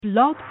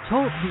Blog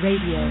Talk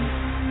Radio.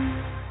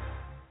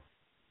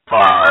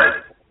 5,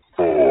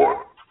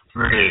 4,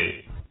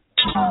 3,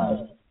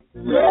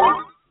 2,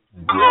 1,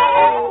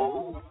 go!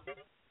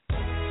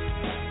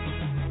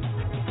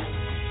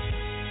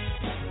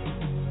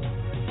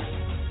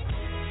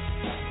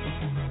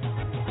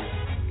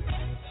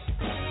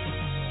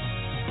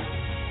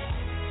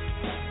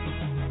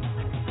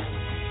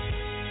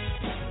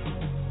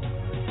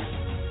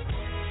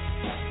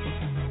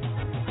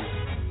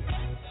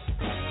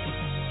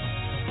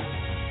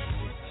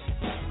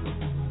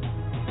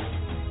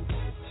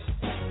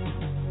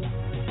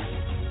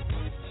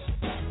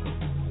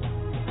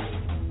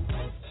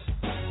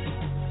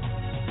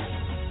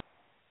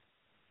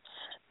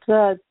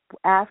 Good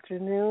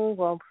afternoon,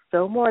 well,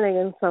 still morning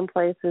in some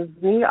places.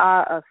 We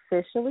are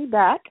officially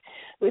back.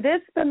 We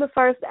did spend the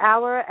first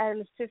hour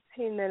and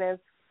 15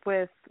 minutes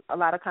with a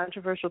lot of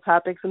controversial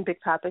topics and big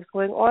topics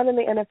going on in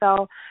the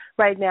NFL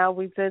right now.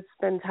 We did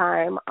spend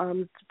time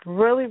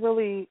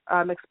really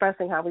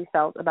expressing how we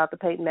felt about the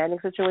Peyton Manning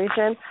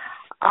situation.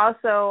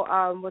 Also,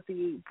 with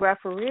the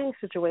refereeing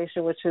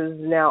situation, which is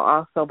now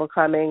also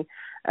becoming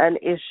an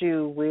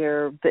issue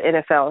where the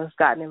NFL has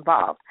gotten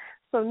involved.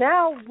 So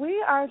now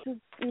we are just,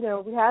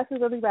 we have to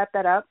really wrap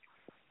that up,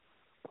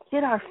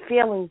 get our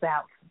feelings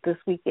out this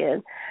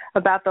weekend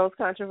about those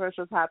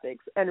controversial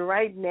topics. And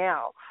right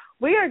now,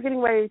 we are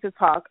getting ready to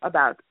talk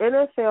about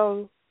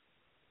NFL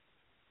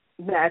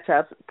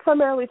matchups,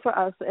 primarily for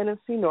us, the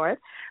NFC North.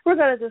 We're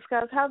going to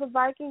discuss how the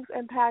Vikings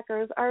and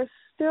Packers are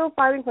still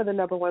fighting for the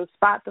number one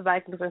spot. The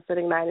Vikings are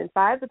sitting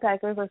 9-5. The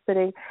Packers are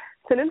sitting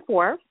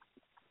 10-4.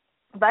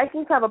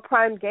 Vikings have a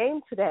prime game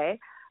today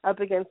up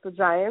against the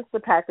Giants. The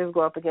Packers go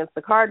up against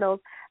the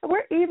Cardinals. And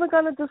we're even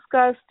going to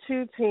discuss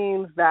two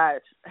teams that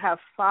have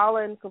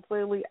fallen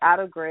completely out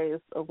of grace,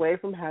 away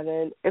from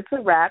heaven. It's a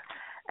wrap.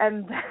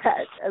 And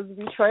that, as the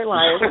Detroit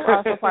Lions, are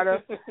also part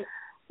of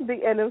the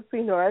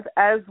NFC North,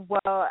 as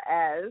well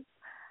as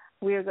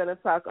we are going to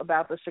talk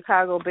about the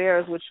Chicago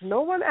Bears, which no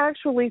one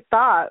actually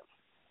thought,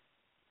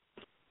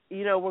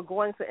 were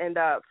going to end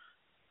up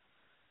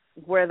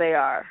where they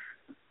are.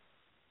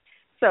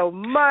 So,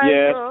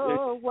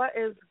 Michael, what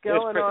is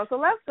going on? So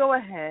let's go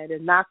ahead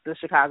and knock the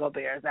Chicago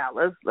Bears out.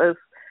 Let's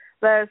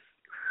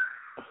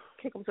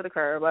kick them to the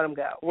curb, let them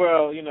go.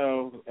 Well,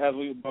 as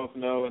we both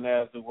know and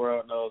as the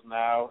world knows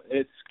now,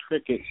 it's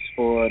crickets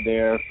for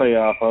their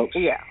playoff hopes.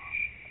 Yeah.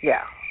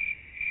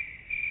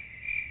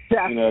 They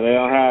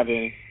don't have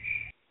any.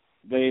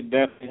 They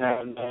definitely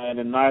have none,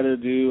 and neither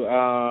do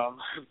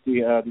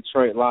the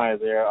Detroit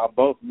Lions. They are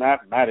both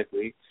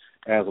mathematically,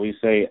 as we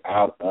say,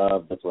 out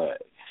of the play.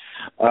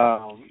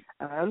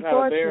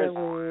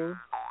 Unfortunately,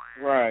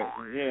 right?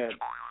 Yeah.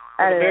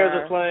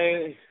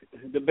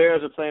 The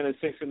Bears are playing a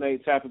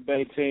 6-8 Tampa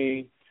Bay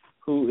team,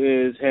 who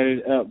is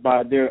headed up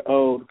by their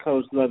old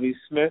coach Lovie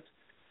Smith,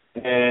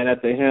 and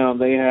at the helm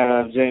they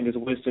have Jameis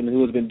Winston,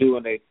 who has been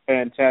doing a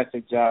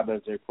fantastic job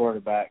as their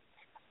quarterback.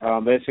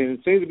 There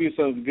seems to be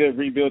some good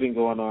rebuilding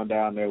going on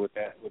down there with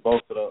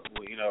both of the,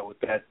 with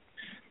that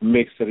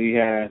mix that he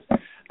has.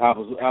 I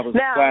was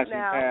flashing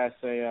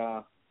past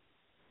a.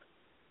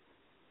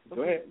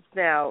 Go ahead.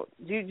 Now,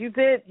 you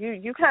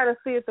kind of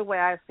see it the way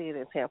I see it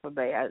in Tampa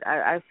Bay.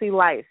 I see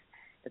life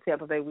in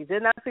Tampa Bay. We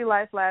did not see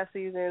life last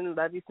season.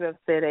 Lovie Smith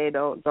said, "Hey,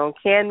 don't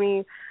can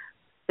me,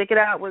 stick it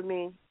out with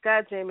me."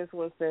 Got Jameis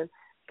Winston,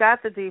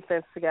 got the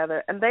defense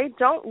together, and they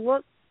don't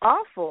look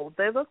awful.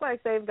 They look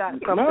like they've got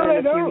something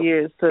in a few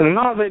years to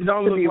they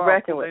don't to be look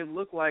reckoned awful. with. They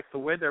look like the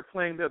way they're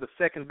playing, they're the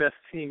second best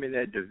team in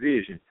that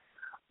division.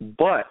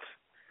 But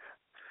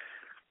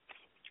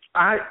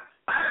I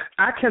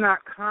cannot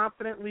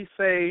confidently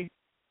say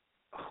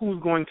who's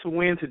going to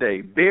win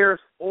today, Bears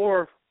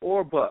or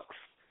Bucks.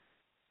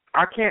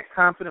 I can't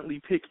confidently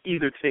pick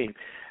either team.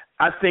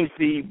 I think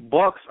the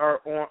Bucks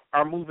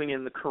are moving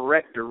in the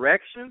correct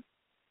direction,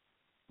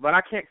 but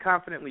I can't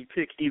confidently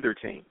pick either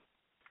team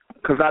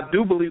because I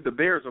do believe the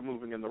Bears are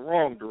moving in the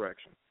wrong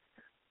direction.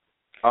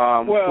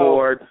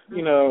 For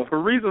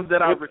reasons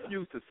that I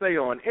refuse to say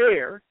on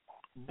air,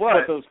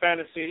 but those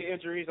fantasy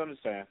injuries,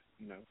 understand,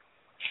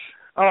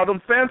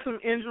 them phantom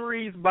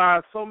injuries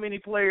by so many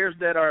players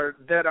that are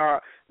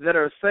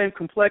same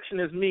complexion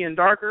as me and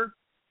darker.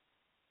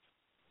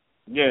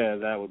 Yeah,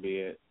 that would be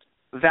it.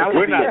 That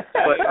would be it.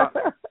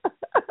 But,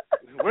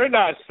 we're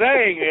not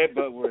saying it,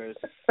 but we're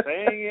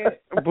saying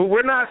it. But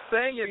we're not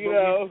saying it,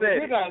 but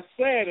we're not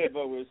saying it,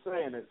 but we're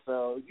saying it.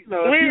 So, if you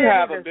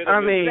have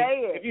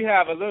if you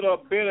have a little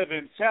bit of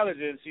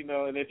intelligence,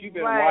 and if you've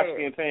been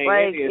watching and paying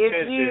any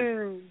attention, if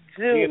you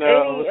do any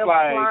it's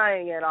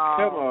applying at all,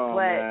 come on,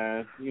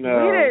 man. We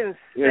didn't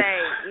say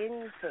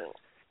anything.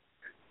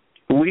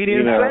 We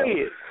didn't say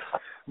it,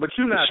 but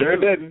you're not. Sure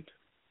didn't.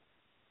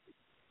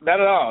 Not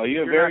at all.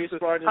 You're very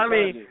smart.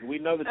 We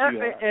know that you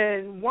are.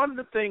 And one of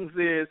the things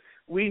is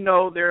we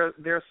know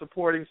they're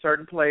supporting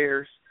certain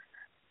players,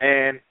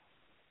 and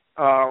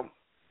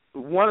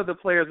one of the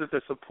players that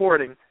they're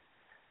supporting,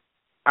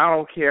 I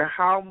don't care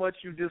how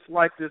much you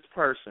dislike this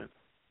person,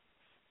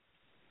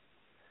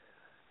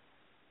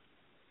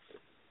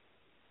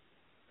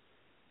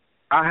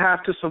 I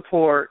have to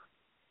support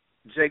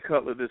Jay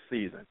Cutler this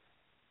season.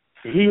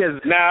 He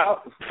has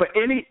now for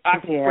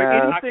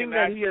anything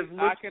that he has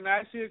looked. I can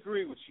actually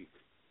agree with you.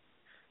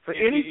 For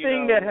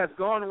anything that has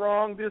gone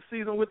wrong this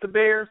season with the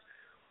Bears,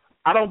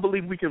 I don't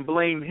believe we can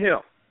blame him.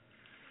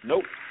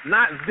 Nope,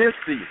 not this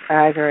season.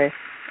 I agree.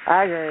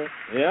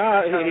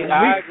 Yeah, I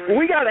agree.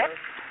 We got it.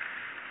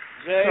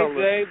 Jay,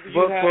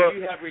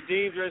 you have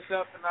redeemed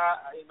yourself in our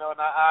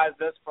eyes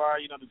thus far.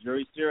 You know, the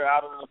jury's still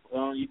out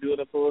on you doing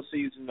a full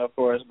season, of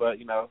course, but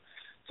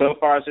so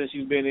far since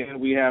you've been in,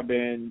 we have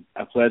been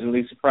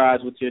pleasantly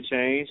surprised with your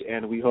change,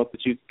 and we hope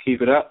that you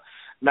keep it up.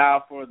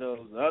 Now, for those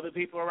other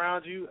people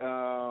around you,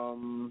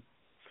 on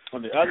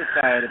the other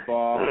side of the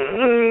ball,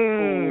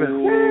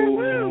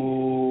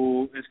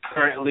 who is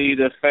currently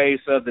the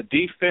face of the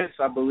defense,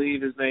 I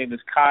believe his name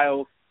is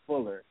Kyle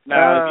Fuller.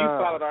 Now, if you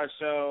followed our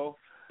show,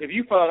 I'm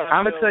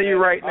going to tell you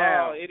right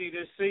now, any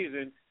this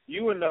season,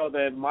 you would know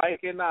that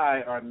Mike and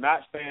I are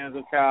not fans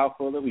of Kyle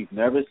Fuller. We've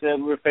never said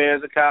we were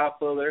fans of Kyle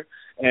Fuller,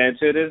 and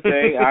to this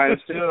day, I am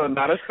still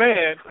not a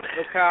fan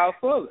of Kyle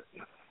Fuller.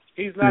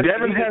 He's not.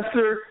 Devin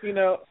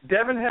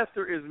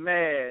Hester is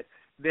mad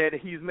that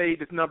he's made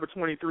this number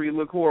 23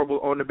 look horrible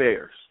on the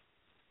Bears.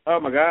 Oh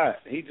my God,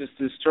 he just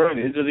destroyed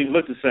it. It doesn't even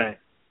look the same.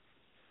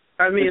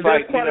 I mean,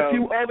 there's quite a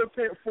few other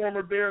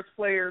former Bears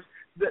players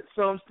that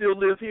some still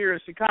live here in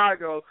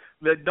Chicago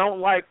that don't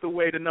like the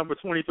way the number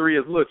 23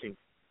 is looking.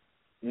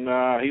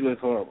 Nah, he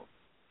looks horrible.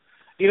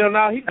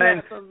 Now he's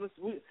had some.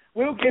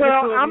 We'll get into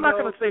it. I'm not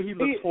going to say he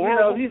looks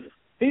horrible.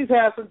 He's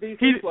had some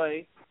decent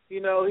play.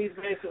 He's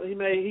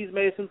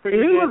made some pretty.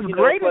 He looks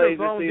great plays in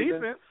his own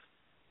season. defense.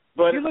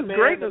 But he looks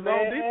great in his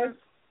own defense.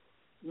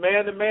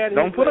 Man to man,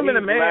 don't put him in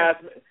a man.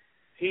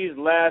 He's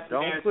last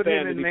don't man put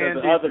standing him in because man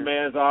the defense. other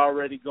man's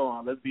already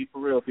gone. Let's be for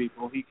real,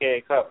 people. He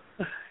can't cover.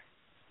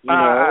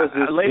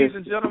 Ladies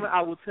and gentlemen,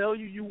 I will tell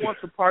you, you want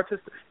to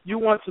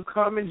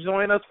come and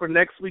join us for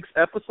next week's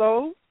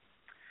episode.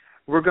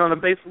 We're going to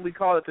basically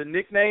call it the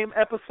nickname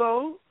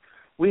episode.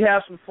 We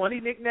have some funny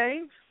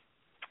nicknames.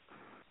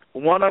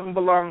 One of them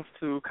belongs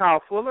to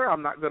Kyle Fuller.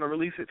 I'm not going to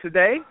release it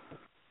today.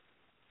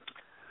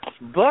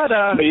 But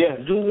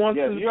do want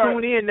to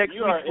tune in next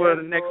week for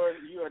the next.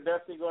 You are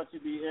definitely going to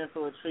be in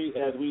for a treat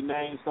as we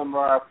name some of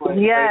our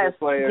favorite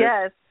players.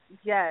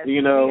 Yes. I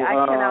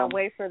cannot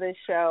wait for this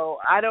show.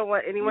 I don't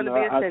want anyone to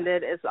be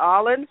offended. It's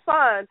all in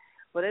fun,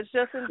 but it's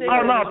just indicative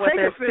of what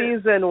their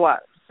season was.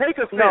 Take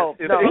offense. No,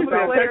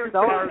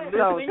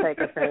 don't take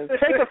offense.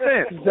 Take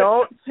offense.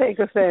 Don't take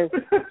offense.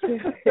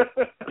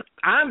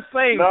 I'm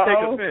saying take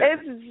offense.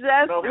 It's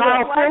just a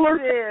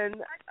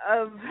reflection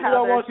of how we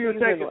don't want their you to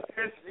take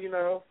season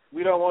offense.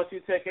 We don't want you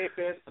to take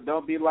offense, but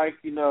don't be like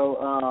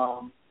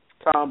Tom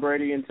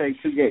Brady and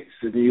take 2 gates,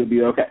 and then you'll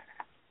be okay.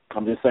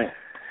 I'm just saying.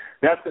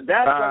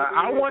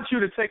 I want you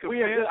to take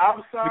offense.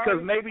 I'm sorry,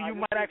 because maybe you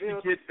might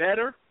actually get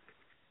better.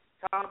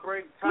 Tom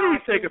Brady.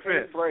 Please take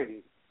offense.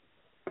 Brady.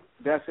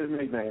 That's his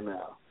nickname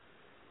now.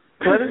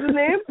 What is his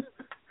name?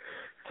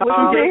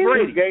 Tom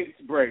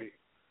Gates Brady.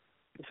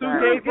 2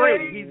 Gate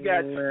Brady. He's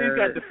got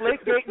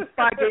deflate gate and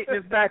spy gate in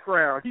his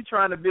background. He's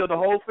trying to build a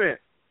whole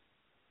fence.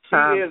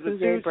 He is the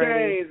 2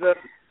 chains of.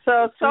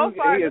 So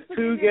far, just to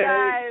give you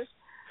guys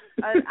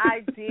an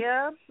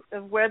idea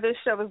of where this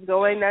show is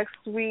going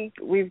next week,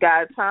 we've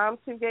got Tom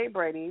 2 Gate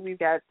Brady. We've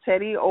got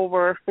Teddy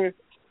over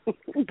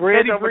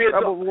Bridge over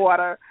troubled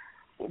water.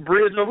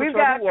 Bridge over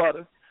troubled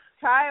water.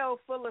 Kyle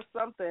full of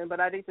something,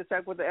 but I need to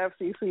check with the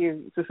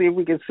FCC to see if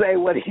we can say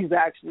what he's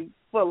actually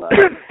full of.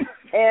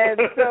 And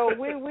so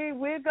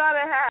we're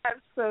gonna have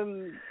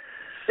some.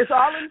 It's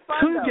all in fun.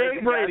 2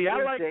 Gate Brady,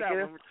 I like that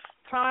one.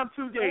 Tom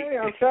 2 Gate. Hey,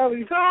 I'm telling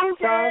you,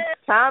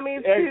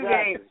 Tommy's 2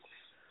 Gates.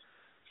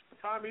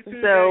 Tommy 2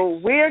 So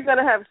Gates. we're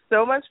gonna have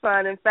so much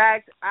fun. In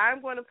fact, I'm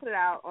going to put it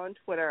out on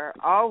Twitter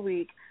all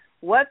week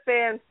what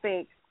fans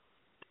think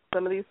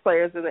some of these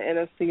players in the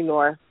NFC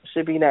North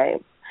should be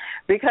named.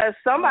 Because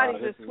somebody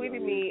just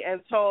tweeted me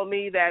and told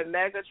me that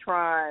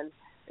Megatron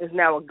is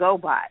now a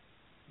GoBot.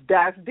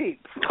 That's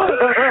deep. That's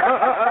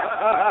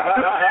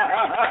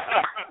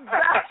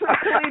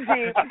really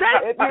deep.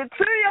 If you're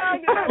too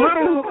young,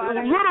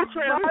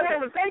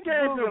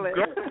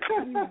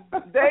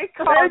 they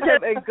called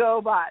him a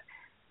GoBot.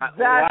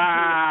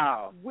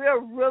 Wow. Deep. We're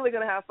really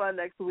going to have fun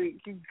next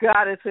week. You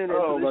got to tune into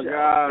the show.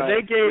 God.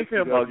 They gave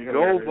him a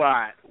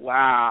GoBot.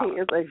 Wow. He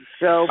is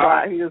a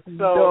GoBot. He is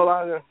no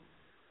longer.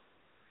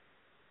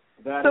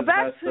 So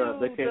back to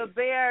the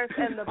Bears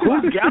and the Bucks.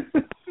 Who's got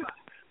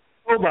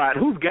GoBot?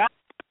 Who's got?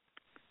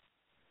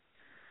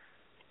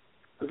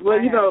 Well,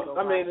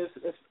 I mean,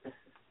 it's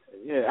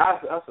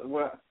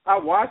I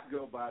watched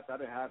GoBots. I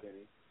didn't have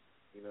any,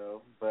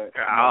 but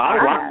I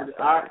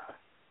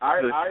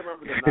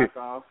remember the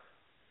knockoff.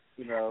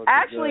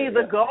 Actually,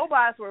 the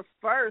GoBots were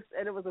first,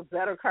 and it was a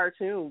better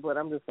cartoon. But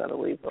I'm just gonna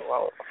leave it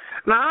alone.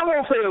 No, I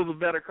won't say it was a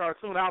better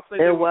cartoon. I'll say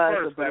it was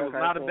first, but it was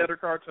not a better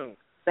cartoon.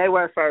 They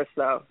were first,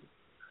 though.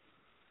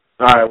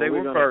 All right,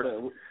 we're first.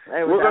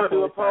 We're going to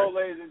do a poll,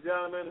 ladies and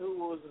gentlemen. Who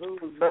was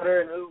better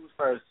and who was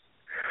first?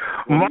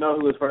 Well, you know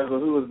who was first, but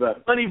who was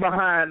better? Money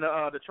behind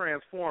the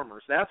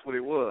Transformers. That's what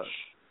it was.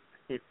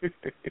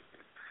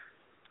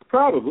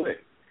 Probably.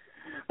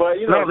 But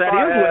you know, no, that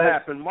is what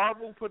happened.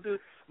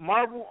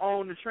 Marvel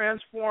owned the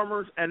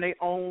Transformers, and they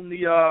own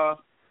the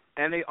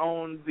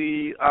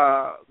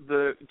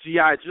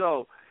GI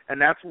Joe,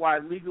 and that's why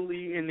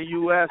legally in the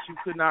U.S. you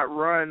could not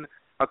run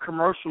a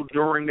commercial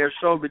during their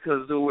show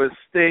because it was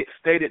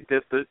stated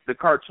that the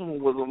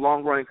cartoon was a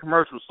long-running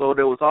commercial. So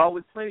there was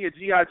always plenty of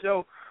GI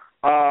Joe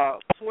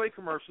toy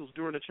commercials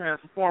during the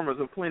Transformers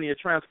and plenty of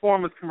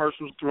Transformers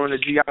commercials during the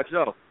GI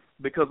Joe.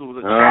 Because it was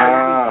a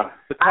child.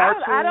 The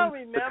cartoon, I don't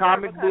remember, the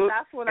comic book,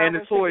 and the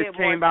toys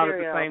came out at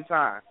the same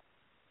time.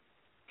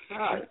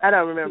 I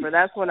don't remember.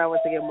 That's when I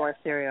went to get more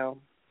cereal.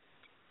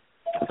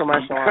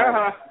 Commercial.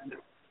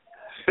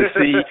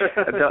 See,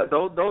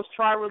 those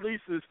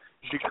tri-releases,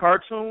 the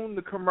cartoon,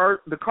 the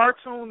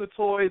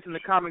toys, and the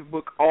comic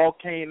book all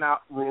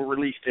were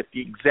released at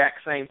the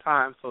exact same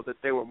time, so that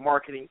they were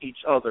marketing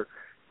each other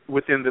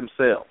within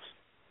themselves.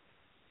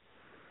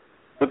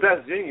 But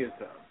that's genius,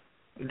 though.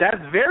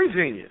 That's very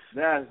genius.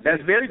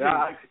 That's very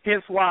genius.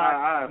 Hence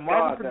why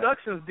Marvel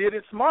Productions did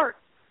it smart.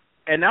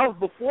 And that was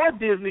before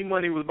Disney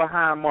money was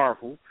behind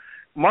Marvel.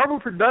 Marvel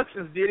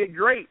Productions did it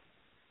great.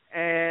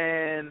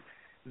 And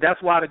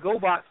that's why the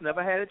GoBots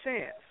never had a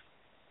chance.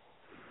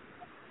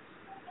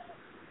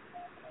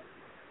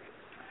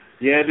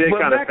 Yeah, it did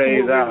kind of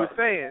phase out. We were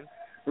saying,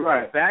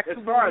 right. Back to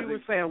what we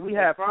were saying, we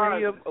have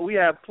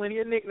plenty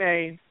of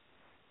nicknames.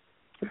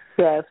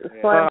 Yes, it's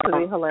fun to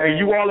be hilarious.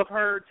 You all have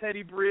heard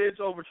Teddy Bridge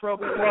over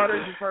Troubled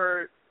Waters. You've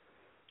heard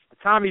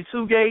Tommy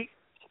Tugate.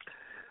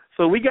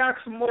 So we got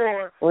some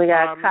more. We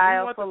got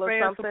Kyle we want full the of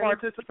fans something. to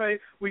participate.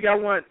 We got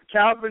one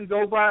Calvin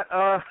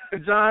GoBot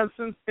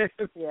Johnson.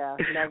 Yeah,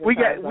 we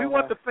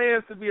want the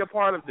fans to be a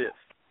part of this.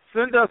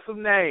 Send us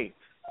some names.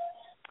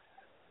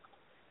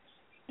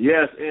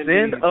 Yes,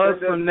 indeed. Send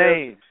us some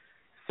names.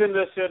 Send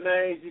us your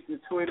names. You can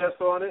tweet us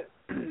on it,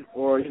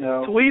 or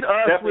tweet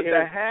us with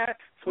the hat.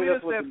 Tweet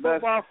us at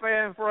Football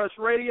Fan Rush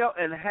Radio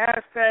and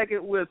hashtag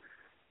it with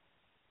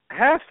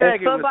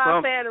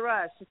Football Fan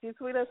Rush. If you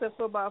tweet us at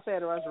Football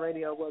Fan Rush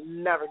Radio, we'll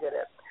never get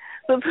it.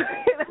 So tweet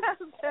us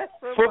at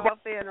Football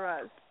Fan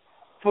Rush.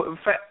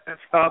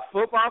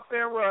 Football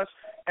Fan Rush,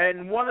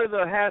 and one of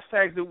the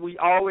hashtags that we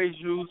always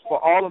use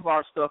for all of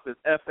our stuff is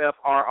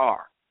FFRR.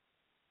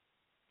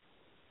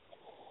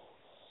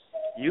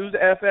 Use the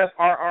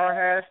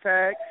FFRR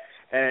hashtag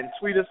and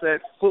tweet us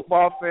at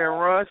Football Fan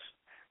Rush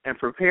and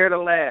prepare to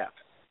laugh.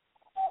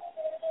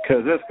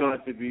 Because it's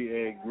going to be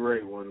a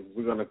great one.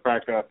 We're going to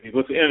crack up. It's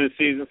the end of the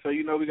season, so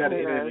we got to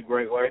end it in a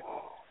great way.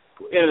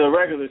 End of the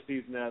regular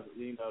season,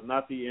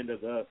 not the end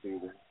of the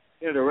season.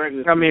 End of the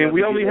regular season. I mean,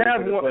 we only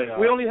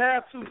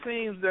have two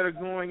teams that are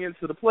going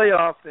into the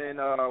playoffs, and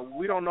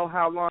we don't know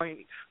how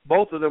long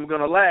both of them are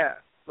going to last.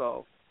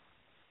 So.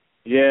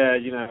 Yeah,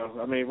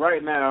 I mean,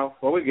 right now,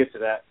 we get to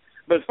that.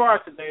 But as far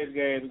as today's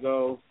games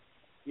go,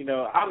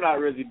 I'm not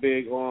really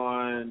big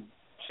on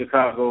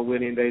Chicago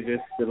winning. They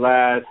just the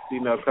last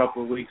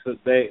couple of weeks that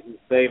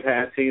they've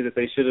had teams that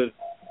they should have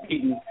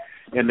beaten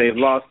and they've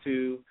lost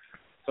to.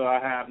 So I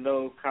have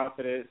no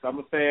confidence. I'm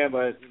a fan,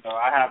 but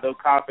I have no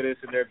confidence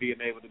in their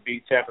being able to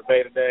beat Tampa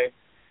Bay today.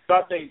 So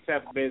I think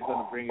Tampa Bay is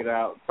going to bring it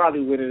out.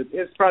 Probably win it.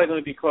 It's probably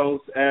going to be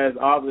close, as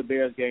all of the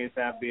Bears games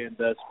have been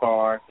thus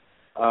far.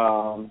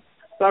 So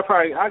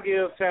I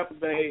give Tampa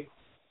Bay.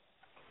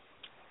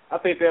 I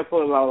think they'll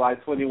pull it out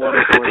like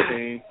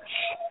 21-14.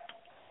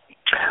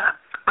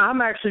 I'm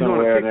actually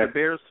going to pick the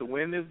Bears to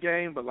win this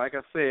game, but like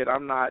I said,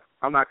 I'm not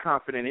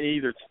confident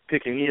in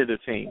picking either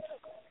team.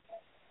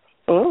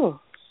 Oh.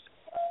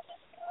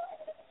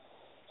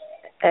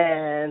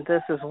 And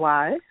this is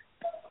why.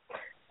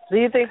 Do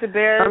you think the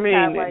Bears?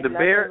 The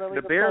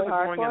Bears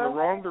are going in the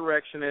wrong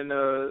direction, and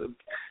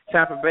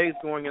Tampa Bay is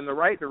going in the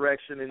right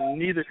direction, and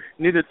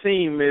neither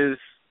team is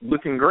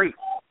looking great.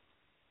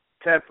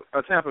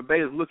 Tampa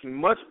Bay is looking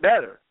much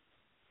better,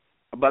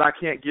 but I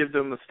can't give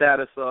them the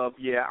status of,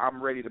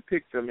 I'm ready to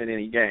pick them in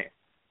any game.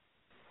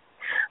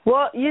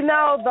 Well,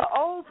 the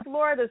old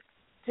Florida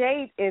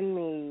State in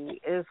me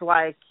is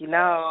like,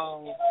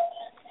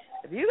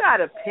 if you got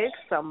to pick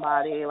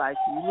somebody, like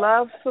you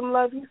love some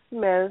Lovie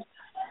Smith,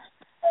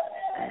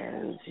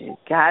 and you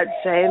got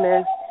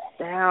Jameis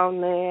down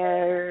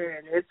there,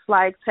 and it's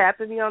like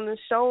tapping me on the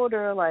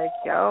shoulder, like,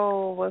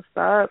 yo, what's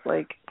up?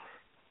 Like,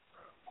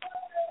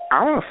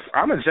 I'm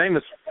a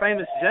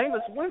famous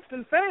Jameis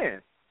Winston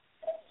fan,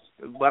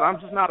 but I'm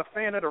just not a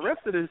fan of the rest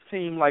of this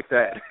team like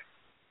that.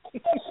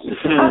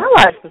 I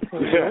like the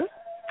team.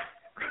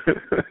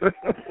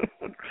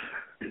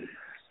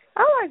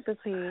 I like the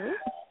team.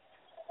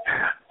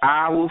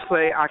 I will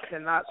say I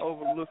cannot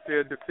overlook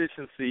their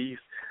deficiencies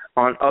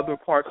on other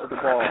parts of the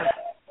ball.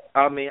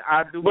 I mean,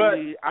 I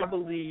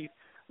believe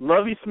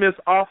Lovie Smith's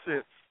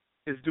offense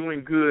is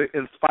doing good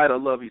in spite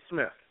of Lovie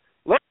Smith.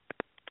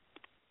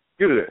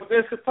 Good.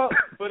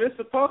 But it's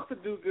supposed to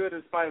do good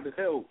in spite of the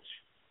coach.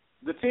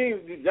 The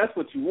team, that's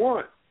what you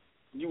want.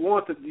 You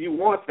want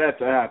that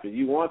to happen.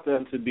 You want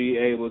them to be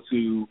able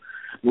to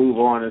move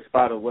on in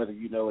spite of whether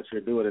you know what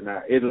you're doing or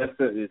not. You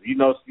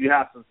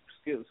have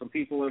some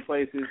people in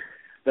places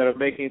that are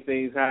making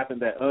things happen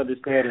that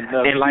understand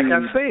enough. And like to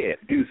I said,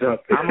 do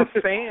something. I'm a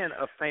fan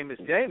of Famous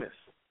Jameis.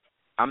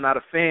 I'm not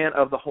a fan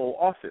of the whole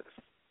offense.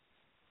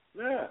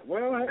 Yeah,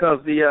 well,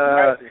 because the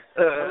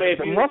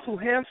muscle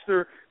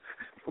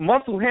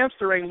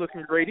hamster ain't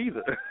looking great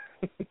either.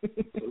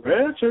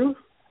 Very true.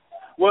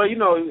 Well,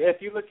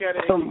 if you look at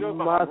it, if you go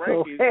by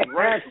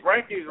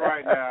rankings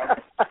right now,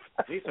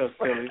 he's so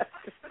silly.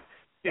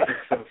 He's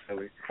so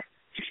silly.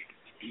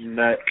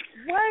 Nut.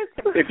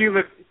 What? If you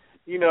look,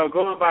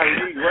 going by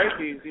league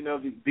rankings,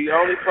 the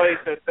only place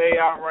that they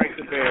outrank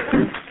the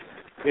Bears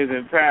is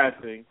in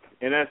passing,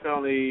 and that's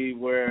only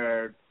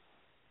where,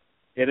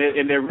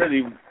 and they're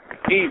really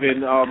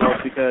even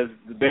almost because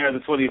the Bears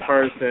are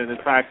 21st and the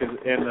Packers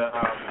and the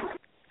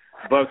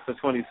Bucks are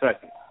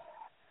 22nd.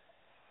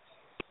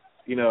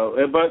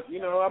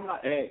 I'm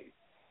not. Hey,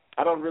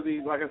 I don't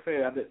really, like I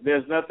said.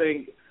 There's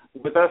nothing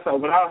with us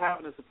without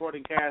having the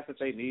supporting cast that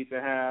they need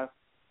to have.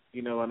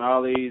 And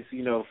all these,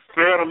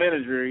 phantom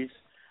injuries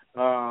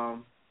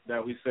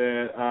that we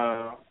said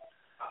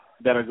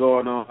that are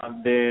going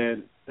on.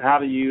 Then how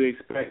do you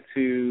expect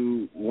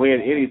to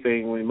win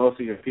anything when most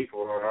of your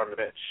people are on the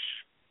bench?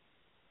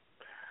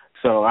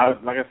 So,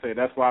 like I said,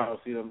 that's why I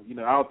don't see them.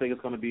 I don't think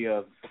it's going to be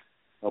a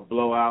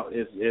blowout.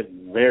 It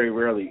very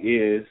rarely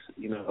is,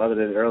 other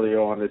than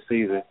earlier on this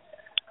season.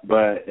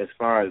 But as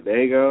far as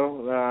they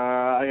go,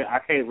 I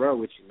can't roll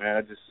with you,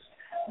 man.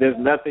 There's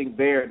nothing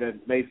there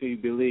that makes me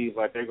believe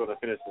like they're going to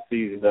finish the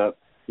season up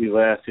these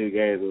last two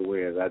games with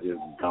wins. I just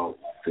don't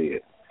see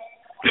it.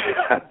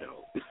 I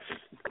don't.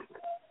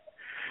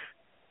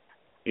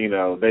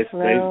 Bears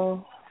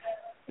win.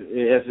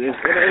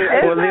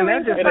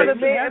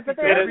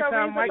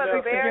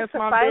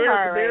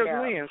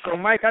 So,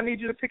 Mike, I need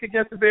you to pick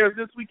against the Bears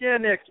this week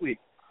and next week.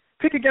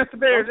 Pick against the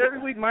Bears every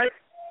week, Mike.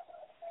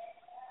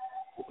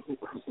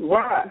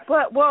 Why?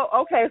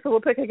 Okay, so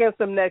we'll pick against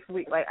them next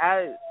week.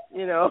 I'm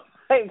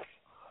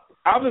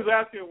just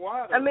asking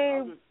why.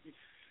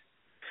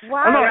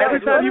 Why? No, every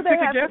time you pick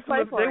against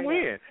them, they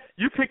win.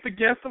 You picked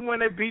against them when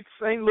they beat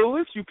St.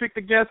 Louis. You picked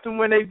against them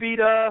when they beat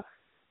a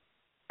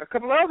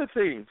couple of other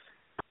teams.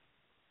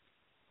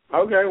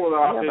 Okay, well,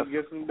 I'll just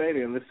get some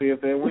data and let's see if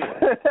they win.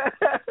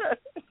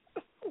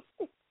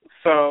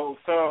 So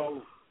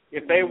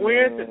if they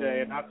win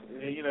today, and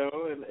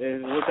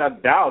which I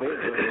doubt it,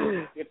 but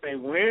if they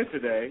win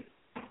today,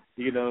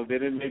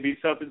 then it may be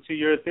something to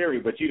your theory.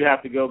 But you'd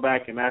have to go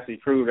back and actually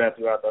prove that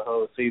throughout the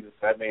whole season.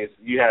 So that means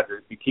you have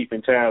to be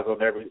keeping tabs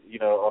on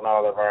on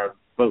all of our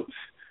votes.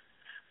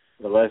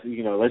 Unless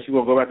you want to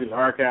go back to the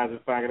archives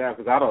and find it out,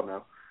 because I don't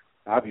know.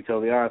 I'll be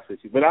totally honest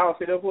with you, but I don't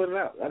see them putting it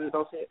out. I just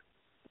don't see it.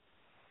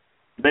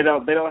 They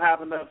don't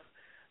have enough.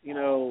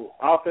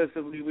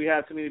 Offensively, we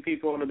have too many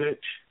people on the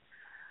bench.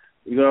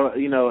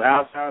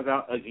 Alshon's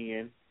out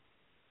again.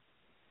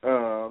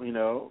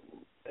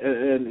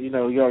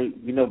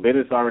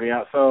 Bennett's already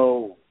out.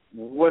 So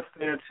what's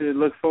there to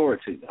look forward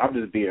to? I'm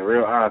just being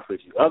real honest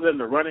with you. Other than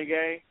the running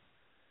game,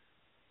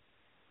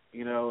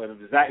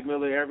 and Zach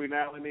Miller every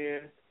now and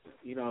then,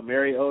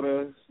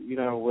 Mariota's,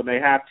 when they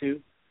have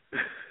to.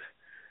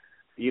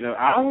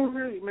 I don't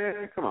really,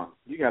 man, come on.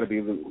 You got to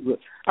be,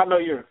 I know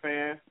you're a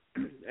fan,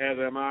 as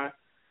am I,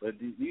 but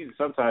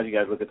sometimes you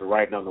got to look at the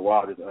writing on the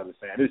wall to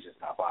understand it's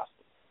just not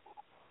possible.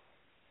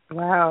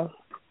 Wow.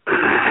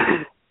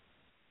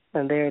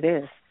 And there it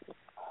is.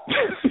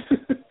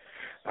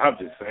 I'm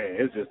just saying,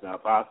 it's just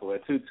not possible.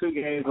 At two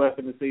games left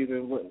in the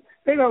season,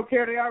 they don't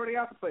care. They already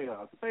out the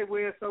playoffs. If they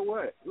win, so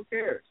what? Who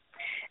cares?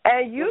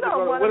 And you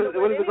don't want to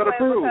what is it going to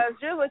prove? Because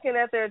you're looking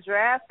at their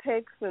draft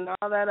picks and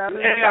all that other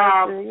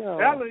stuff. I'm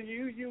telling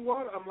you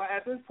want. I'm like,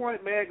 at this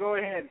point, man, go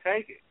ahead and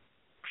take it.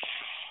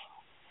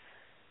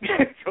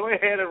 Go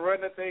ahead and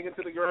run the thing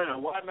into the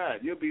ground. Why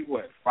not? You'll be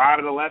what,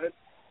 5-11?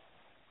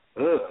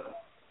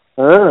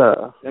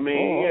 Ugh. I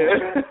mean,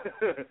 yeah.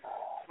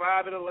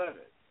 5-11.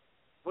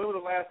 When was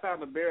the last time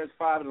the Bears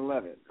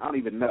 5-11? I don't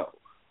even know.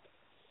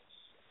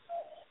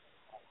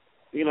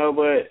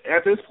 But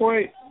at this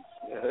point,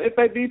 if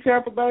they beat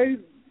Tampa Bay,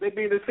 they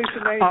beat the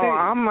 6-8 team.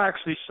 I'm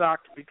actually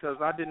shocked because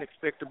I didn't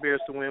expect the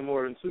Bears to win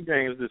more than 2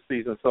 games this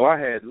season, so I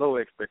had low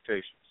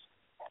expectations.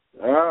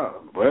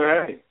 Oh, well,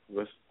 hey,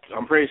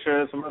 I'm pretty sure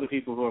there's some other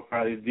people who are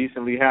probably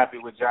decently happy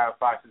with John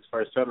Fox's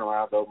first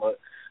turnaround, though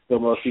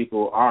most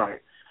people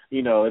aren't.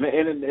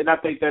 And I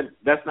think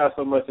that's not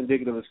so much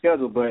indicative of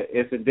schedule, but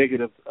it's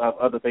indicative of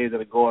other things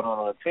that are going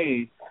on the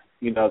team,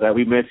 that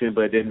we mentioned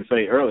but didn't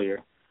say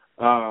earlier.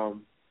 But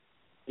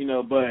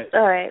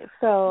all right,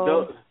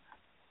 so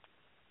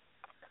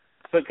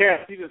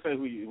Cass, you just say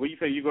who you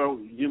say you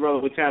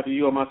roll with Tampa,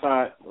 you on my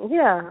side?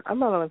 Yeah,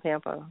 I'm rolling with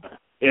Tampa.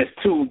 It's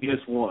 2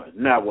 against 1.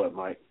 Now what,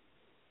 Mike?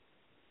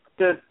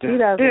 He doesn't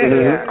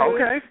care.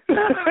 Okay.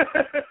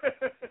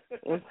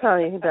 I'm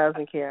telling you, he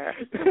doesn't care.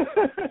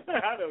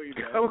 I know he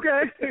does.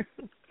 Okay.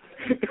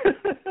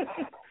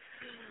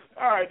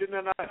 All right, then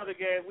another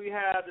game, we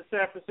have the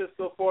San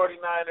Francisco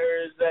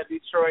 49ers at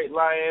Detroit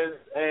Lions,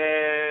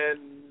 and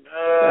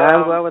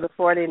I'm going with the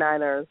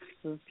 49ers.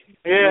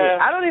 Yeah.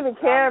 I don't even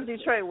care if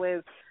Detroit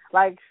wins.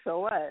 Like, so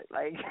what?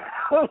 Like,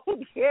 I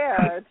don't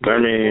care. I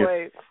mean,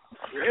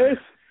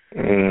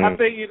 I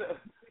think,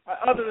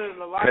 other than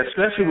the Lions,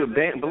 especially with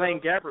Blaine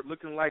Gabbert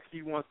looking like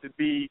he wants to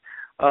be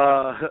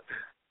Colin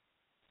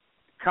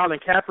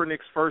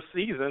Kaepernick's first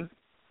season.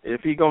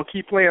 If he gonna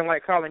keep playing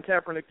like Colin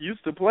Kaepernick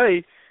used to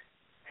play,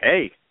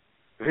 hey,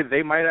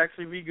 they might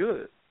actually be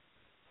good.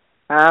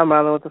 I'm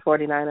rolling with the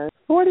 49ers.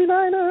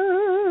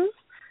 49ers.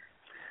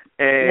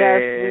 And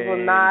yes, we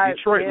will not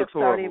Detroit give 30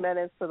 horrible.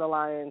 minutes to the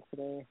Lions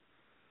today.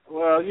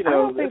 Well, I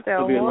don't think they're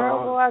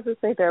horrible. I just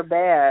think they're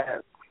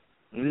bad.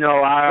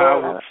 No,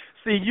 I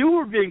see. You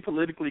were being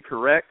politically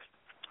correct.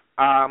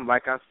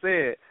 Like I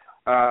said,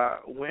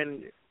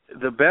 when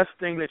the best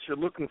thing that you're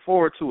looking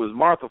forward to is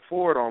Martha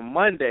Ford on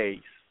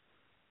Mondays,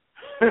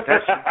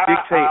 that should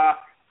dictate.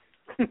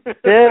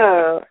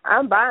 Yeah,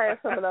 I'm buying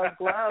some of those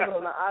gloves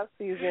on the off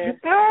season.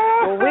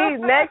 Well,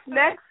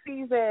 next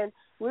season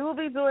we will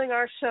be doing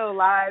our show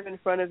live in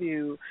front of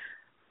you,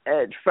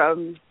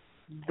 from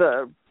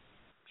the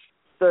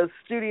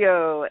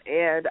studio,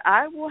 and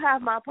I will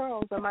have my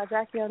pearls and my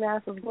Jackie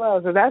Onassis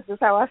gloves, and that's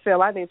just how I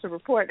feel. I need to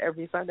report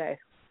every Sunday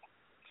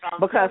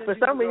because for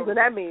some reason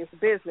that means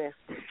business.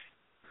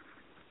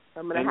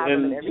 I'm going to have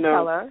them in every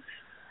color.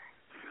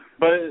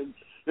 But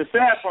the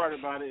sad part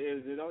about it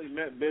is it only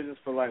meant business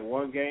for like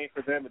one game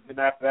for them, and then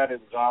after that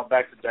it was all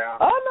back to down.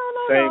 Oh, no.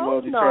 Same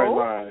old Detroit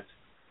Lions.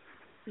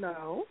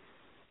 No.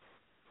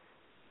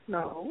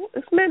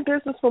 It's meant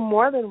business for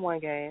more than one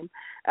game.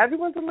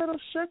 Everyone's a little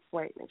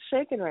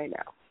shaken right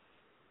now.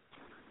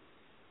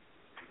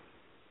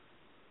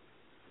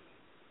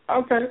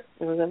 Okay.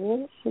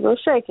 Everyone's a little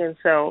shaken.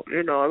 So,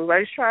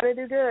 everybody's trying to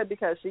do good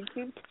because she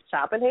keeps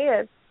chopping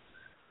heads.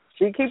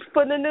 She keeps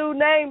putting a new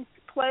name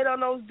plate on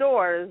those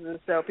doors, and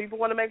so people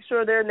want to make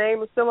sure their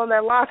name is still on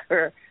that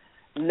locker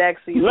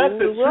next season. Let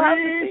the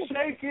tree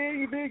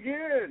shaking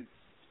begin.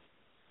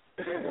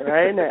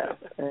 Right now,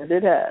 and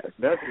it has.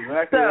 That's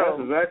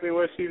exactly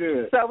what she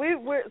did. So we're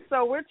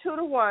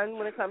 2-1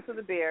 when it comes to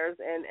the Bears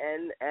and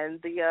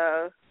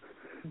the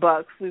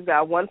Bucks. We've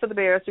got 1 for the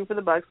Bears, 2 for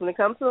the Bucks. When it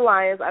comes to the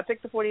Lions, I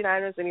picked the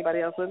 49ers.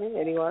 Anybody else with me?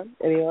 Anyone?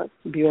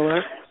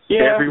 Bueller?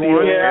 Yeah,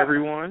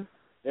 everyone.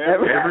 All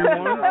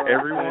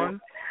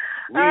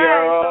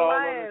right, so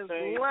Lions,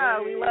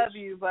 wow, we love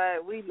you,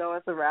 but we know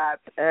it's a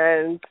wrap.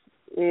 And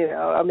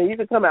you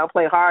can come out and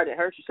play hard and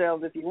hurt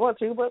yourselves if you want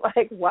to, but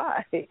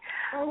why?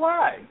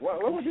 Why?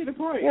 What would be the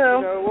point?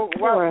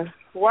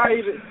 Why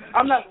even?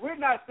 We're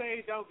not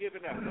saying don't give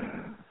it up.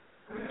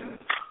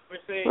 We're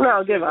saying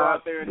no, give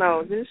up. There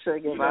no, you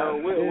should give up.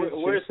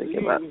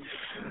 Give up.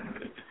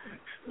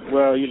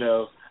 Well,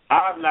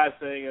 I'm not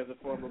saying as a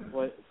former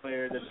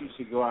player that you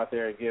should go out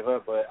there and give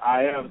up, but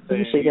I am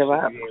saying you should give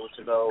up. Be able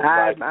to know,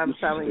 I'm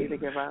telling you to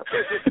give up.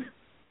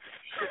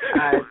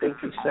 I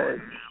think you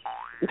should.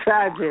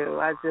 I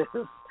do.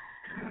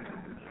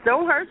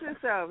 Don't hurt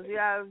yourselves.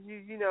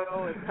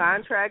 It's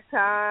contract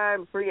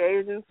time, free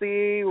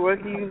agency,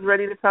 rookies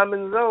ready to come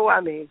and go.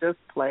 Just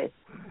play.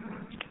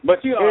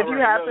 But you already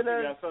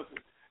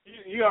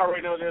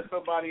know there's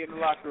somebody in the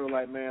locker room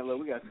like, man, look,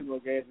 we got 2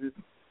 more games.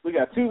 We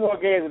got 2 more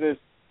games of this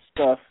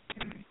stuff,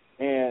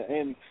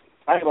 and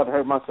I ain't about to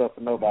hurt myself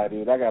for nobody,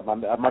 dude. I got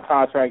my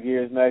contract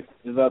year is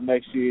up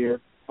next year.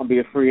 I'm gonna be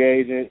a free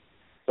agent.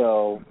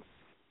 So,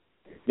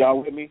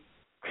 y'all with me?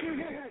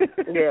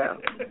 Yeah,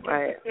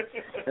 right.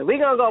 And we're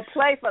going to go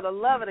play for the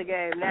love of the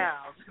game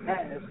now.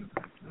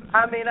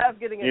 Us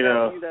getting it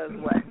done, you does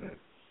what?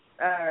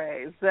 All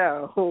right,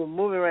 so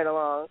moving right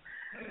along.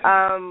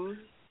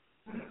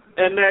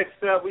 And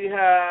next up we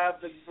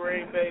have the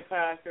Green Bay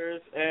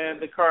Packers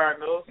and the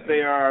Cardinals.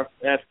 They are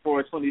at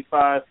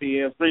 4:25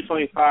 p.m.,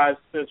 3:25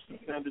 Central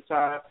Standard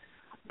Time.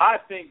 I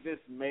think this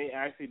may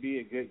actually be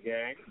a good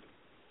game.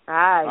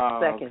 I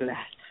second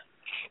that.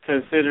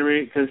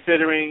 Considering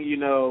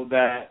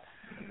that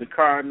the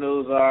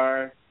Cardinals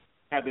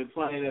have been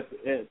playing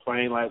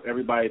like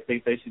everybody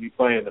thinks they should be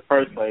playing in the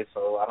first place.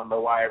 So I don't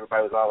know why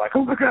everybody was all like,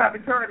 "Oh my God, the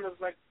Cardinals!"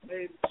 Like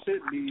they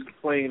should be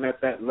playing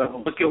at that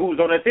level. Look at who's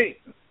on that team.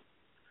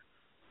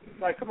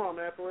 Like, come on,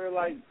 man, for real.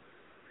 Like,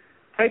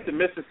 take the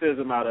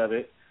mysticism out of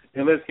it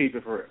and let's keep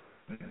it for real.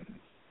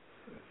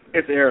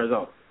 It's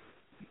Arizona.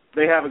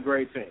 They have a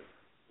great team.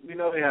 We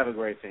know they have a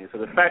great team. So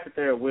the fact that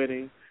they're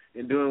winning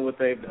and doing what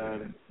they've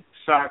done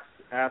shocks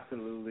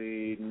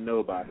absolutely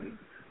nobody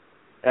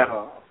at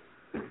all.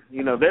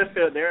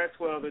 They're at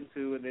 12-2,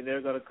 and then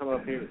they're going to come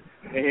up here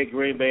and hit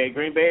Green Bay.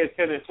 Green Bay is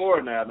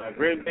 10-4 now. Now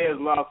Green Bay has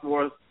lost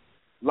more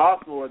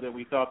than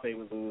we thought they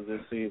would lose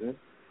this season.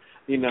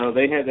 They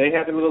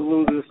had a little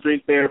losing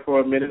streak there for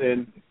a minute,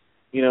 and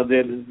then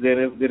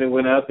it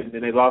went up, and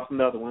then they lost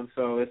another one.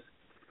 So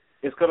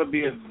it's going to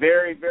be a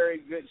very, very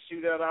good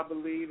shootout, I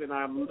believe, and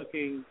I'm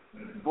looking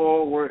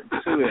forward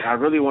to it. I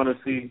really want to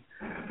see,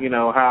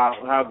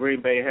 how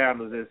Green Bay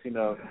handles this.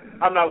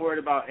 I'm not worried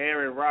about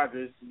Aaron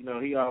Rodgers.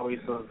 He always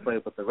sort of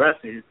plays, but the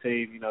rest of his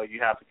team,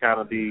 you have to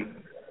kind of be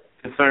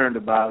concerned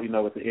about,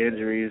 with the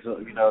injuries, to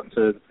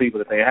the people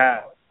that they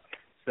have.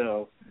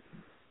 So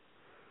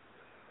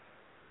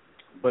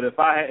But if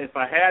I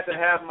had to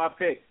have my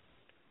pick,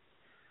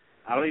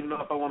 I don't even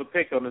know if I want to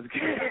pick on this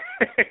game.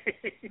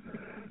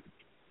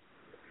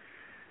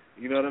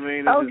 You know what I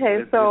mean?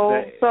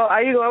 So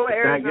are you going with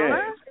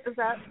Arizona? Is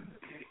that?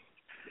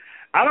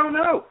 I don't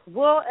know.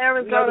 Will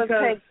Arizona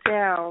take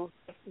down?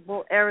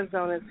 Will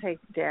Arizona take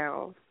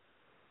down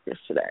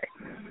yesterday?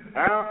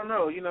 I don't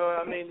know. You know,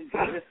 I mean,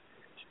 just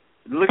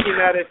looking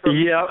at it from.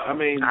 Yeah, I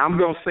mean, I'm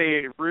gonna say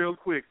it real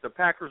quick. The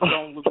Packers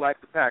don't look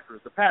like the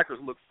Packers. The Packers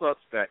look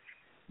suspect.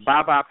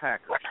 Bye,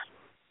 Packers.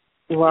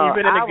 Well,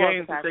 even in the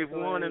games that they've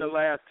won in the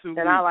last 2 weeks.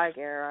 And I like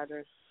Aaron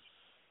Rodgers.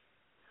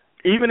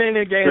 Even in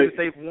the games that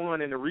they've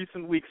won in the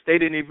recent weeks, they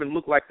didn't even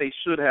look like they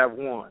should have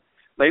won.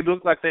 They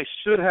looked like they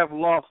should have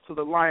lost to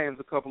the Lions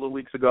a couple of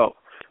weeks ago.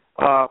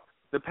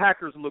 The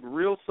Packers look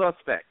real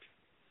suspect.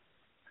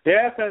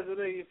 Yeah, because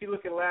if you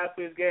look at last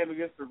week's game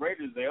against the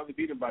Raiders, they only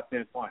beat them by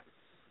 10 points.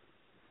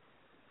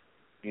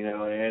 You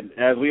know, and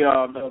as we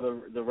all know,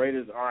 the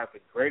Raiders aren't the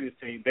greatest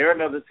team. They're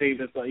another team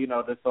that's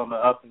that's on the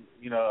up,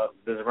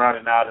 that's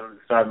rounding out and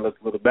starting to look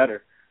a little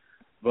better.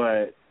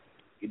 But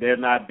they're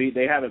not beat.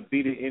 They haven't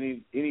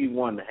beaten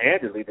anyone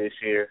handily this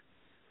year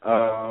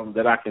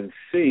that I can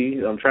see.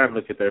 I'm trying to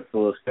look at their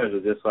full schedule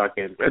just so I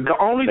can. The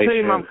only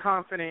team I'm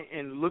confident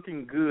in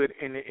looking good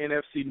in the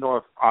NFC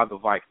North are the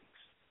Vikings.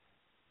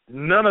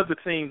 None of the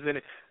teams in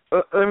it.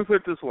 Let me put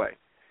it this way.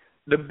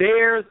 The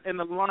Bears and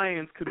the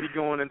Lions could be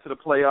going into the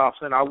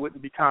playoffs, and I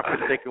wouldn't be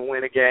confident they can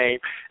win a game.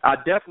 I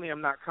definitely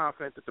am not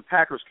confident that the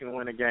Packers can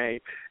win a game,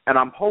 and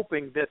I'm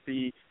hoping that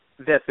the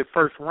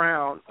first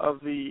round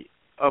of the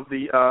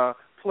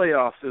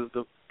playoffs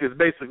is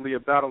basically a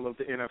battle of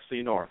the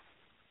NFC North.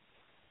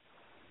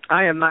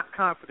 I am not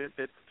confident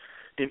that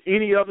in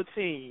any other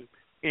team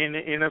in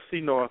the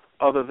NFC North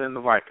other than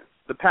the Vikings.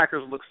 The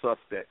Packers look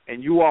suspect,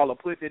 and you all are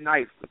putting it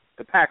nicely.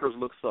 The Packers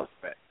look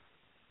suspect.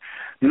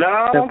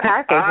 No, the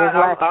Packers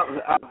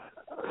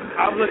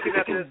I'm looking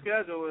at their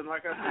schedule, and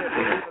like I said,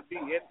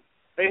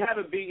 they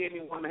haven't beat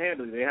anyone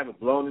handily. They haven't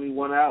blown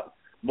anyone out.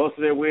 Most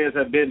of their wins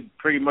have been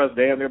pretty much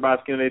damn near by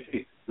skin of their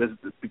teeth.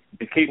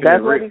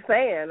 That's what he's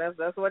saying.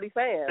 That's what he's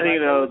saying.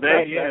 And,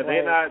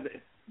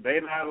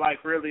 they're not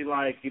like really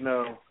like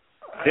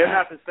they're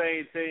not the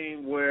same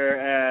team.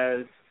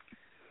 Whereas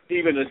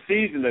even a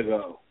season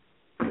ago,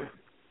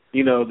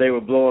 they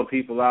were blowing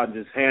people out and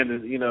just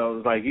handing, it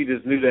was like you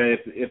just knew that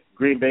if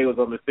Green Bay was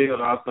on the field,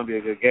 it was going to be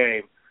a good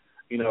game,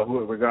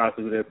 regardless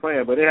of who they're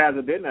playing. But it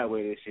hasn't been that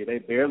way this year. They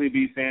barely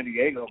beat San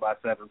Diego by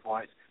 7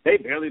 points. They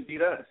barely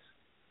beat us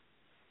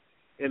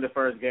in the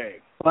first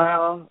game.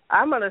 Well,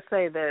 I'm going to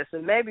say this,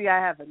 and maybe I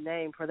have a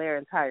name for their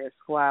entire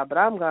squad, but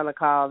I'm going to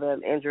call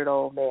them injured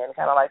old men,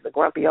 kind of like the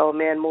Grumpy Old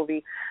Man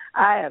movie.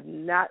 I have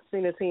not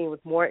seen a team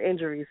with more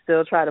injuries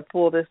still try to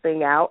pull this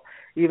thing out,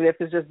 even if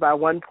it's just by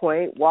 1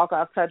 point,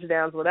 walk-off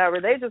touchdowns,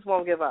 whatever. They just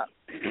won't give up.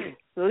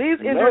 So these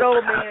injured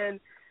old men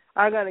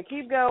are going to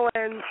keep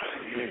going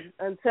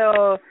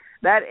until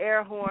that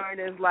air horn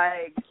is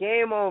like,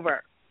 game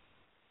over.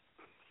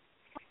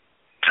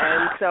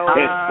 And so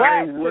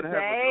I would have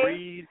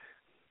agreed.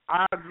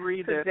 I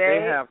agree that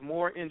they have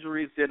more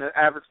injuries than an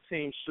average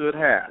team should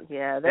have.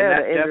 Yeah,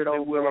 they're the injured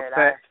old men.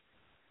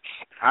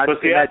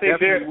 That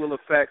definitely will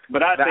affect the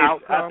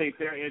outcome. I think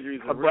their injuries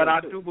are but I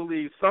do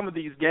believe some of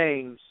these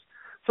games,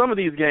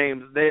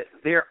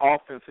 their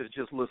offense is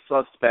just a little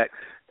suspect.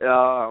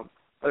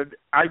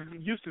 I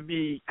used to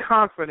be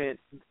confident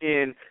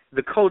in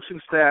the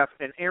coaching staff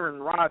and Aaron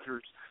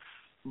Rodgers,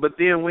 but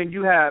then when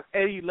you have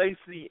Eddie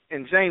Lacy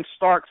and James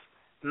Starks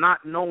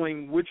not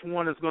knowing which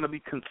one is going to be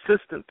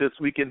consistent this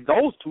weekend,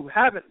 those two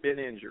haven't been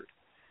injured.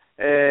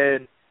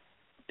 And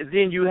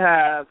then you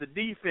have the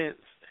defense.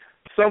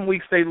 Some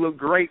weeks they look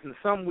great and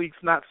some weeks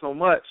not so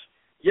much.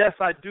 Yes,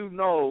 I do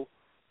know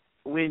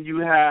when you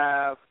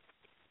have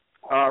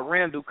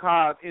Randall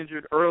Cobb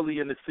injured early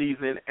in the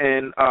season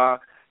and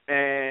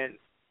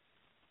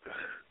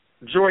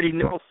Jordy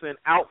Nelson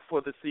out for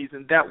the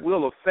season, that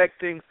will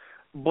affect things.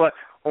 But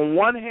on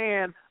one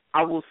hand,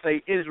 I will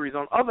say injuries.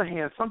 On the other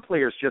hand, some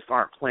players just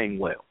aren't playing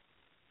well.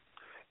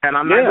 And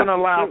I'm not going to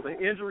allow the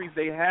injuries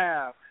they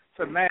have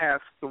to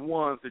mask the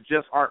ones that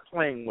just aren't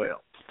playing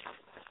well.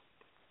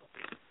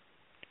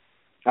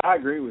 I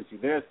agree with you.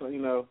 There's, I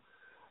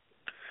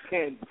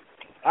can't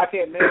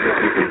name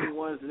any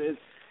ones.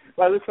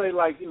 Let's say,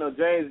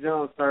 James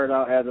Jones started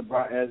out as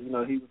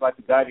he was like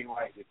the guiding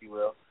light, if you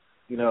will.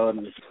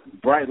 And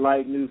bright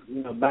light,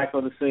 back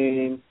on the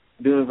scene,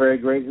 doing very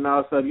great. And all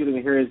of a sudden, you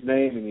didn't hear his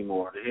name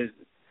anymore.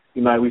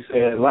 Like we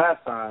said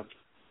last time,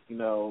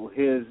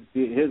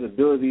 his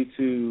ability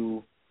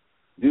to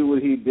do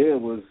what he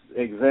did was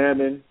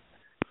examine,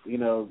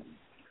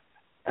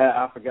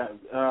 I forgot,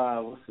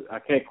 I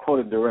can't quote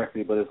it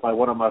directly, but it's like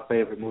one of my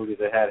favorite movies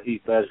that had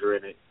Heath Ledger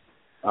in it,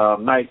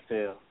 Knight's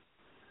Tale.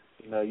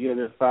 You have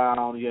been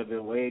found, you have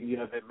been weighed, you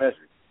have been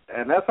measured.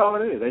 And that's all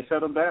it is. They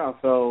shut him down.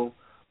 So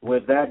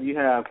with that, you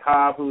have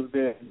Cobb, who's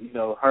been,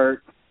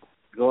 hurt,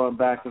 going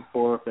back and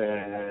forth,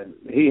 and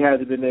he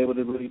hasn't been able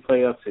to really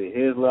play up to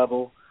his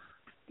level.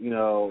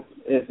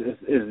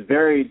 It's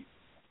very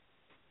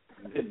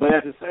But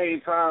at the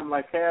same time,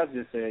 like Cass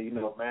just said, you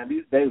know, man,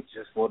 these days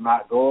just will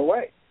not go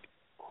away.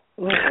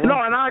 No,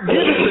 and I get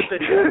it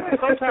that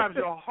sometimes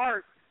your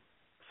heart,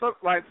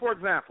 like, for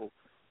example,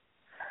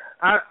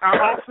 I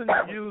often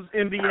use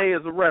NBA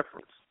as a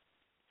reference.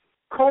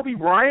 Kobe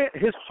Bryant,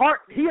 his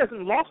heart, he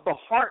hasn't lost the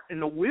heart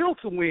and the will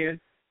to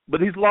win,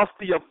 but he's lost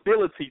the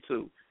ability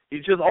to.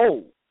 He's just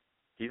old.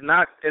 He's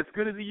not as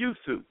good as he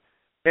used to.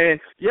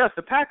 And, yes,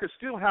 the Packers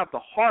still have the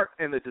heart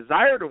and the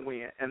desire to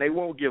win, and they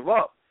won't give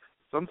up.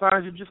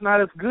 Sometimes you're just not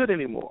as good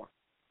anymore.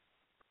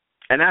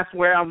 And that's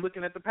where I'm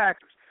looking at the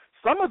Packers.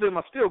 Some of them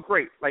are still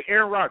great, like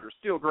Aaron Rodgers,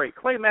 still great.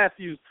 Clay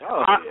Matthews,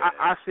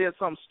 I said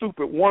something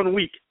stupid 1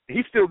 week.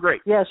 He's still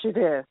great. Yes, you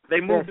did. They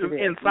moved him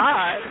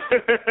inside.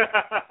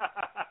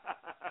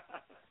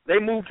 They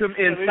moved him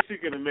inside. At least you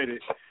can admit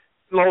it.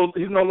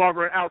 He's no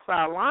longer an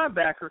outside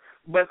linebacker,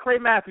 but Clay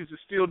Matthews is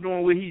still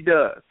doing what he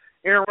does.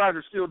 Aaron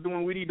Rodgers is still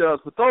doing what he does,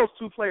 but those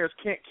two players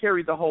can't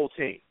carry the whole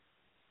team.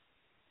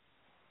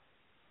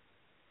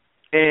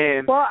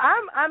 And well, I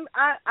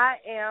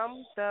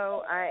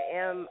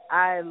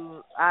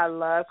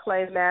love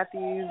Clay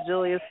Matthews,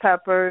 Julius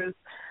Peppers,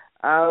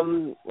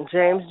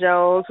 James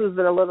Jones, who's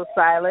been a little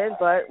silent,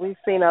 but we've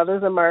seen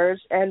others emerge,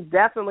 and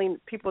definitely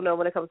people know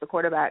when it comes to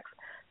quarterbacks.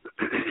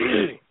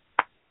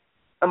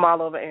 I'm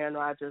all over Aaron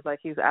Rodgers. Like,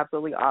 he's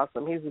absolutely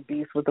awesome. He's a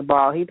beast with the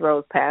ball. He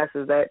throws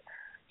passes that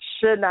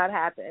should not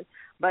happen.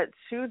 But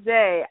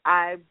today,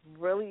 I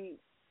don't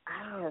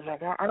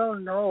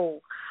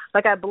know.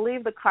 Like, I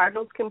believe the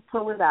Cardinals can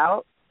pull it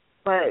out,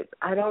 but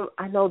I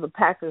know the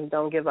Packers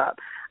don't give up.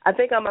 I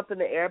think I'm up in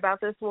the air about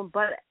this one,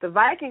 but the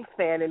Vikings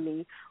fan in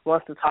me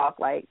wants to talk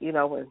like, you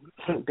know, when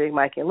Big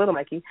Mikey and Little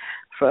Mikey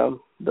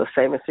from the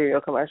famous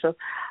cereal commercial.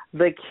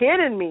 The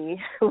kid in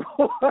me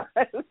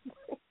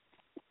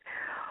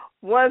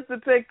wants to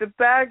pick the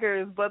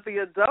Packers, but the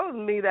adult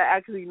in me that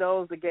actually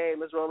knows the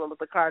game is rolling with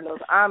the Cardinals.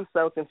 I'm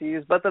so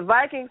confused. But the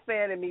Vikings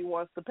fan in me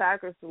wants the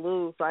Packers to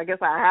lose, so I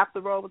guess I have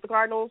to roll with the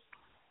Cardinals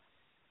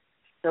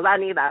because I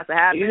need that to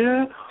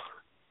happen.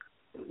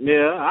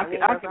 Yeah, I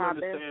can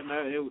understand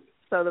that.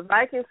 So the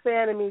Vikings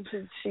fan in me,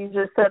 she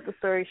just set the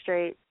story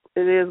straight.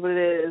 It is what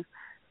it is.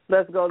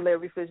 Let's go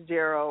Larry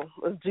Fitzgerald.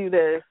 Let's do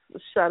this.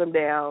 Let's shut him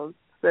down,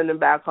 send him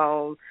back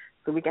home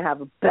so we can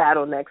have a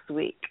battle next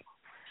week.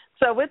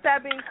 So with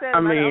that being said,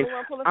 I'm going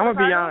to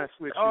be honest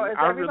with you.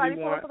 I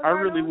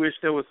really wish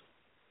there was.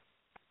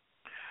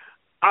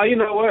 You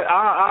know what?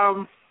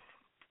 I'm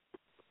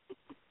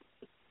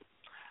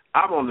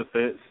on the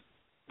fence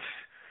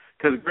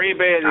because Green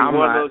Bay is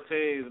one of those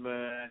teams,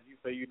 man. You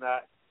say you're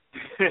not.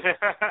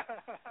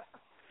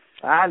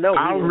 I know.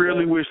 I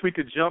really wish we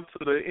could jump to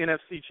the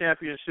NFC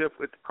Championship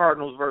with the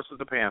Cardinals versus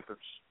the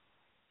Panthers.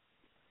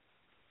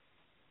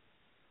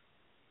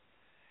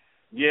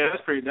 Yeah,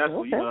 that's what you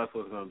know that's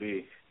what it's going to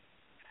be.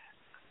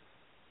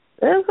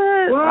 Is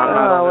it?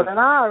 Well, then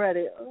I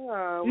already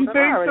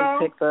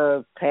picked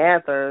the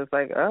Panthers.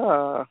 Like,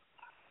 All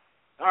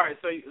right,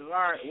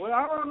 well,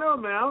 I don't know,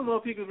 man. I don't know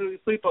if you can really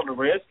sleep on the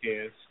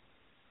Redskins.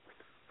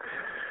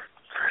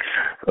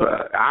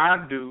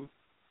 I do.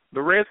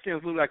 The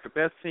Redskins look like the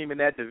best team in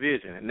that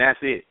division, and that's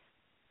it.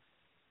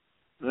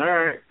 All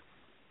right.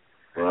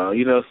 Well,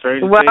 you know,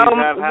 strange things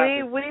have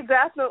happened. We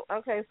definitely,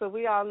 okay, so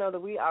we all know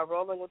that we are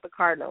rolling with the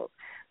Cardinals.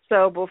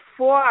 So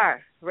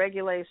before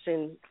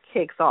regulation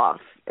kicks off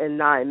in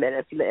 9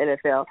 minutes in the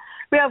NFL,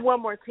 we have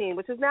one more team,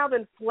 which has now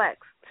been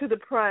flexed to the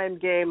prime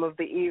game of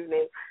the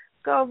evening.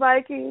 Go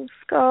Vikings,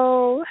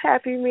 go,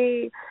 happy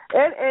me.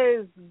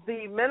 It is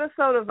the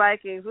Minnesota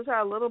Vikings, which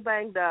are a little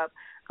banged up,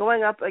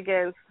 going up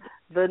against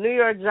the New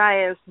York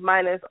Giants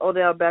minus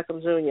Odell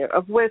Beckham Jr.,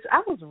 of which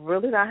I was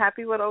really not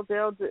happy with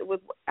Odell,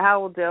 with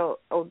how Odell,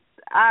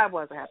 I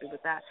wasn't happy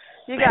with that.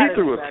 He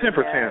threw a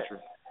temper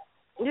tantrum.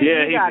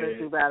 You got to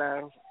do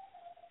better.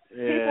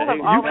 Yeah,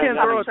 you can't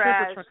throw a temper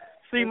tantrum.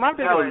 See, my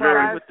biggest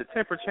problem with the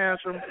temper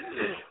tantrum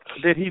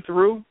that he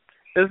threw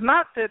is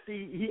not that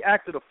he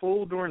acted a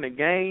fool during the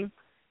game.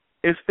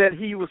 It's that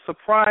he was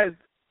surprised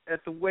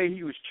at the way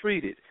he was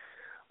treated.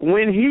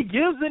 When he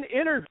gives an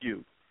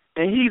interview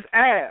and he's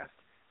asked,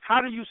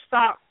 how do you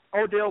stop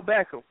Odell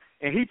Beckham?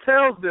 And he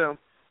tells them,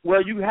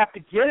 well, you have to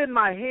get in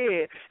my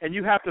head and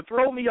you have to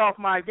throw me off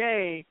my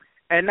game,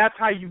 and that's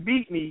how you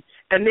beat me.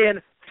 And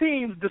then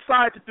teams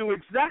decide to do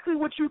exactly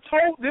what you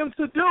told them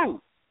to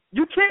do.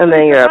 You can't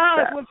be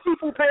surprised when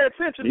people pay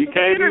attention to the interview. You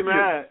can't be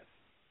mad.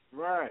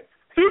 Right.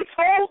 He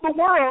told the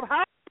world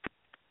how.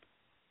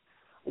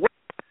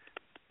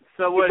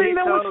 So what he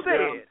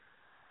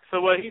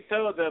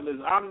told them is,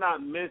 I'm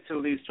not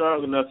mentally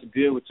strong enough to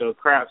deal with your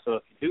crap. So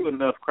if you do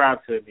enough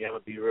crap to me, I'm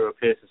gonna be real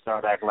pissed and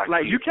start acting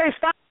like you can't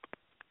stop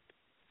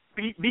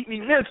beat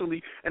me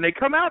mentally. And they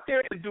come out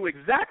there and do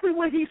exactly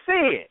what he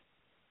said.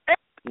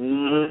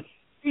 Mm-hmm.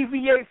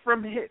 Deviate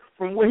from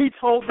what he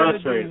told them to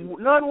do,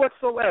 none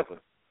whatsoever.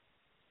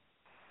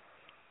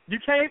 You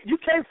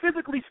can't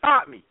physically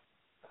stop me.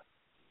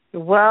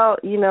 Well,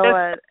 you know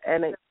what,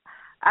 and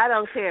I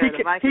don't care. He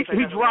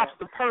drops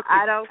the perfect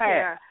I don't pass.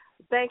 care.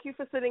 thank you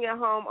for sitting at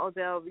home,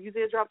 Odell. You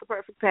did drop the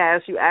perfect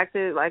pass. You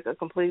acted like a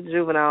complete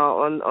juvenile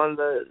on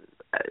the.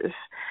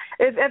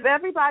 If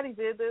everybody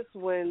did this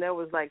when there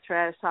was like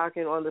trash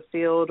talking on the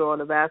field or on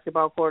the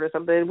basketball court or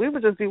something, we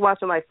would just be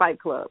watching like Fight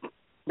Club.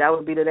 That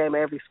would be the name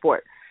of every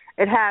sport.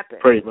 It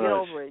happened. Pretty much. Get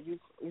over it. You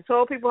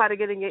told people how to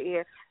get in your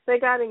ear. They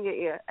got in your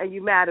ear, and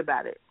you mad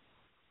about it.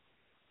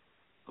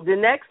 The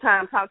next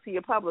time, talk to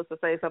your publicist to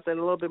say something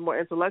a little bit more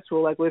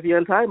intellectual, like, well, if you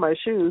untie my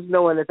shoes,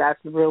 knowing that that's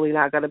really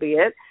not going to be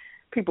it.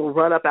 People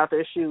run up out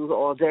their shoes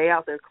all day,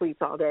 out their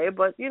cleats all day,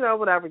 but,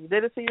 whatever. You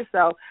did it to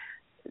yourself.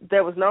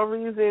 There was no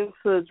reason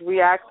to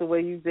react the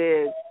way you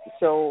did.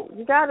 So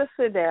you got to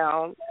sit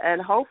down,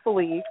 and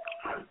hopefully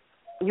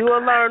you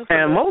will learn from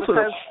and most of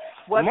the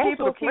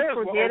people keep players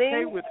forgetting. were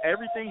okay with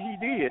everything he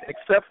did,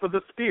 except for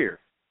the spear.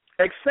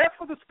 Except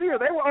for the spear,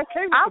 they were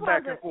okay with the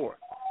back and forth.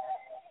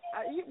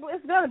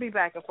 It's gonna be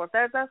back and forth.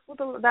 That's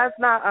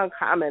not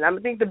uncommon. I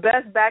think the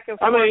best back and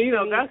forth.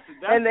 That's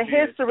in the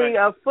history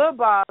of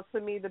football,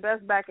 to me, the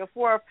best back and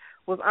forth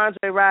was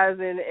Andre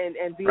Rison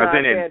and Deion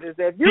Sanders.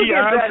 If you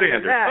get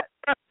better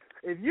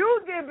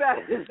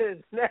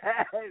than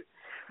that,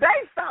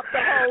 they stopped the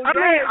whole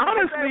game.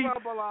 Honestly,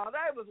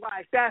 they was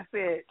like, that's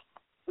it.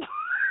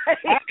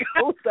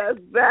 Who does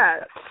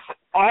that?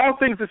 All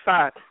things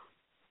aside,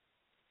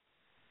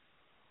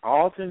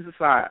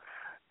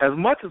 as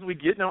much as we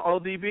getting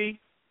on ODB,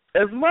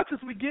 as much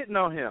as we getting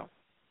on him,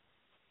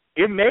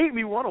 it made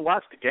me want to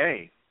watch the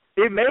game.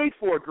 It made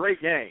for a great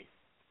game.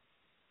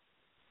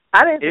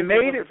 I didn't think it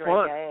made it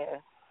fun.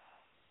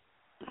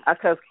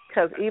 Because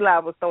Eli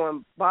was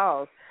throwing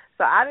balls.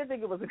 So I didn't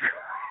think it was a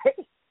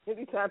great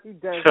anytime he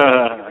does it,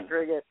 was a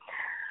great game.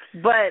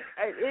 But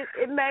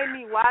it made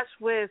me watch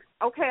with,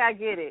 okay, I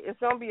get it. It's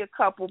going to be a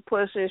couple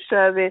pushing,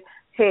 shoving,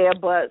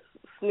 headbutts,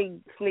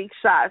 sneak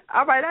shots.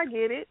 All right, I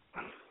get it.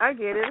 A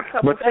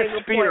couple but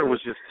that spear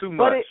was just too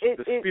much.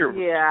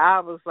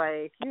 I was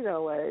like, you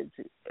know what?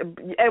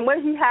 And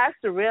what he has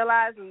to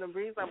realize, and the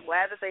reason I'm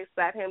glad that they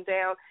sat him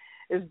down,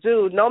 is,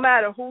 dude, no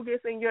matter who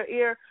gets in your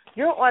ear,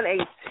 you're on a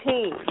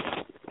team.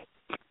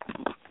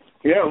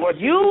 Yeah, we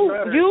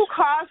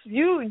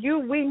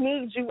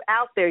need you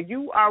out there.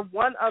 You are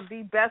one of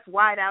the best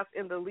wideouts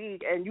in the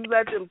league, and you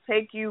let them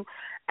take you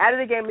out of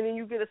the game, and then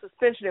you get a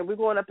suspension, and we're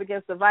going up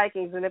against the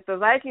Vikings. And if the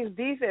Vikings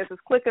defense is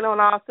clicking on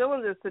all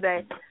cylinders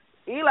today,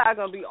 Eli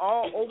going to be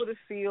all over the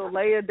field,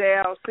 lay it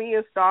down,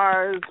 seeing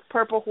stars,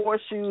 purple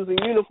horseshoes and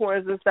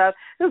unicorns and stuff,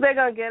 because they're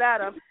going to get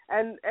at him.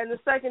 And the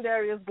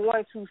secondary is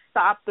going to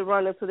stop the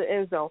run into the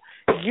end zone.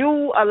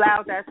 You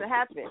allowed that to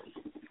happen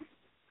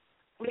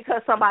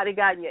because somebody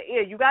got in your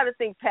ear. You got to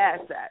think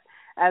past that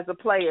as a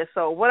player.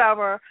 So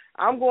whatever,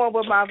 I'm going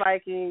with my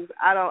Vikings.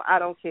 I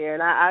don't care.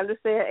 And I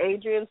understand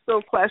Adrian's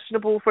still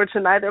questionable for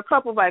tonight. There are a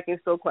couple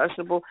Vikings still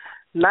questionable.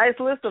 Nice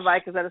list of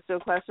Vikings that are still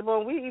questionable.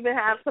 And we even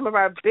have some of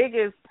our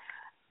biggest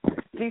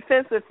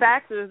defensive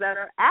factors that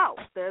are out.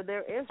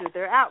 They're injured.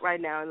 They're out right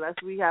now unless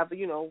we have,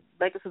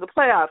 make it to the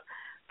playoffs.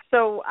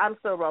 So I'm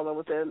still rolling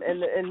with them.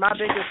 And my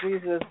biggest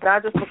reason is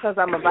not just because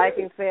I'm a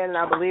Vikings fan and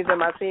I believe that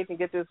my team can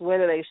get this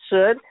win, and they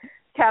should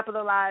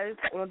capitalize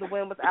on the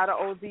win without an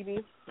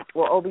ODB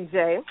or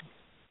OBJ.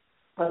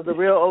 The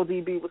real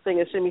ODB was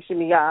singing Shimmy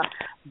Shimmy Ya.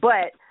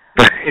 But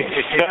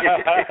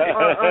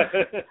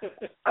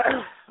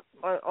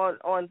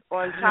on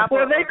top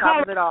of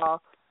it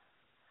all,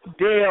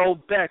 Dale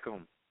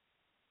Beckham.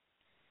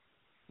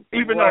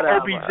 Even though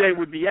OBJ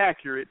would be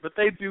accurate, but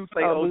they do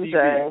say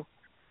ODB.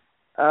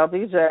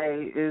 OBJ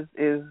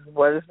is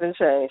what has been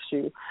changed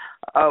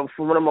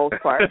for the most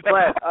part.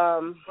 But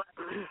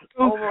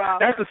overall,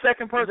 that's the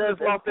second person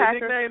that's lost their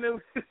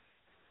nickname.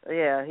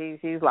 Yeah,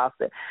 he's lost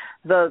it.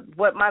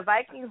 What my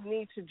Vikings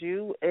need to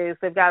do is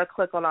they've got to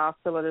click on all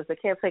cylinders. They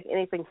can't take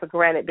anything for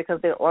granted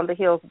because they're on the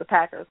heels of the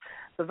Packers.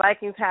 The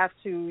Vikings have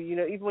to,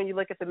 even when you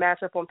look at the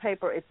matchup on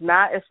paper, it's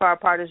not as far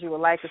apart as you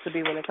would like it to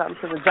be when it comes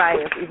to the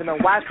Giants, even though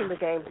watching the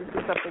games, you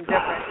see something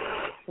different.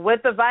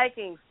 With the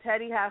Vikings,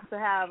 Teddy has to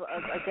have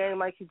a game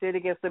like he did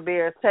against the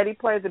Bears. Teddy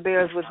played the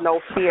Bears with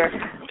no fear.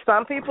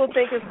 Some people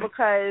think it's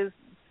because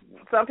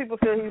some people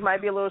feel he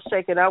might be a little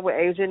shaken up with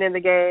Adrian in the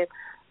game.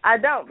 I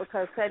don't,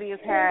 because Teddy has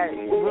had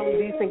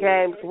really decent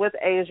games with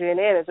Adrian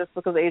in it, just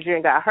because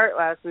Adrian got hurt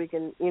last week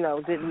and,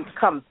 didn't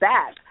come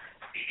back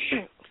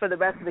for the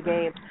rest of the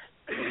game.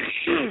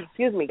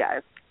 Excuse me,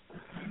 guys.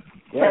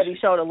 Yes. Teddy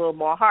showed a little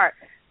more heart.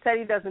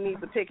 Teddy doesn't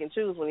need to pick and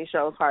choose when he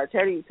shows heart.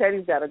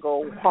 Teddy's got to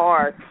go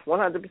hard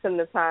 100% of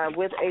the time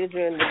with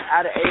Adrian,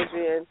 without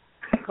Adrian.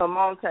 Come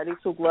on, Teddy,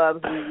 two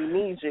gloves, we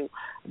need you.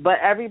 But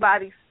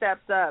everybody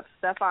stepped up.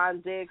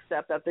 Stephon Diggs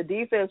stepped up. The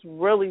defense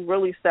really,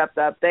 really stepped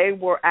up. They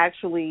were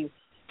actually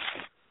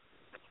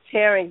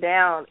tearing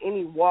down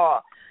any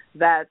wall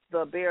that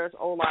the Bears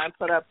O-line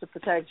put up to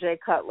protect Jay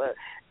Cutler.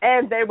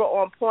 And they were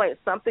on point,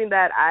 something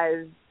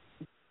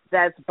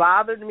that's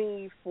bothered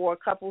me for a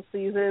couple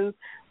seasons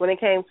when it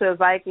came to the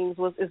Vikings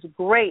was it's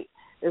great.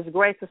 It's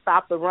great to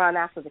stop the run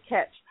after the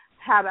catch.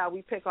 How about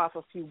we pick off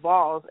a few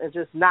balls and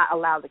just not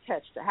allow the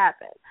catch to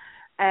happen?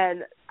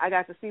 And I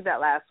got to see that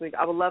last week.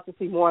 I would love to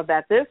see more of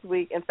that this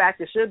week. In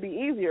fact, it should be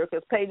easier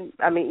because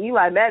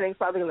Eli Manning's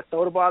probably going to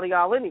throw the ball to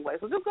y'all anyway,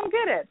 so just go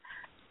get it.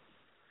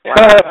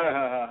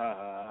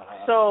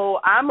 So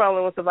I'm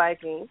rolling with the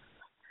Vikings.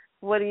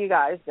 What are you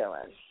guys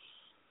doing?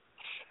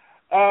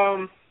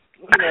 I'm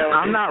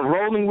not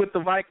rolling with the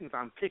Vikings.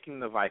 I'm picking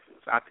the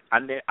Vikings. I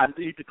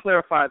need to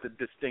clarify the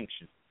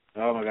distinction.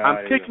 Oh my God!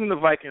 I'm picking the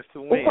Vikings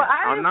to win. Well,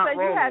 I I'm not didn't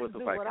say you rolling had with to the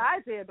do Vikings. what I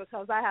did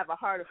because I have a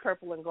heart of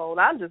purple and gold.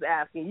 I'm just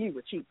asking you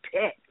what you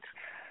picked.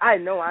 I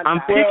know I'm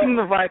not. Picking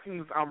the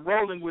Vikings. I'm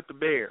rolling with the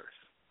Bears.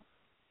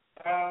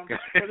 For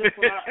this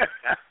one,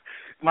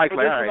 Mike's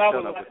like, all right,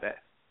 shut up with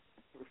that.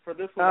 For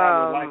this one,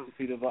 I would like to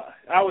see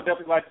I would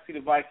definitely like to see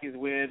the Vikings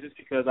win, just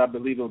because I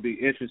believe it'll be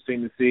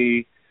interesting to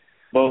see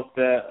both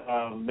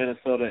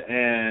Minnesota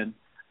and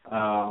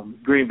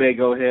Green Bay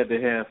go head to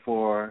head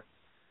for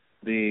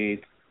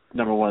the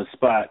number one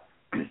spot.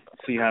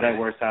 See how that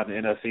works out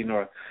in the NFC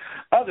North.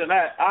 Other than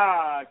that,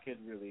 I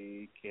could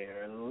really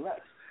care less.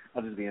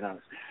 I'm just being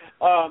honest.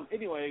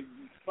 Anyway,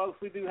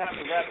 folks, we do have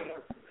to wrap it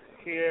up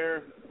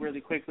here really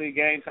quickly.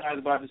 Game time is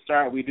about to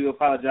start. We do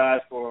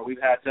apologize for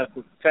we've had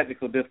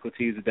technical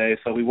difficulties today,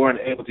 so we weren't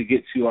able to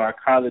get to our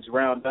college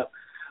roundup.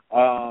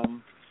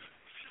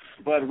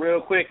 But real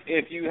quick,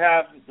 if you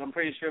have, I'm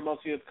pretty sure most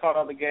of you have caught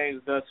all the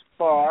games thus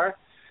far.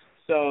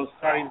 So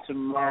starting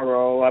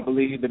tomorrow, I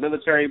believe the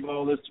Military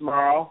Bowl is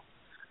tomorrow.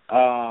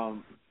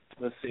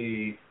 Let's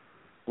see,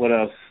 what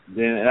else?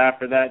 Then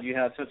after that, you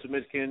have Central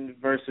Michigan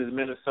versus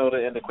Minnesota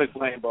in the Quick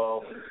Lane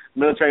Bowl.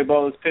 Military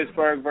Bowl is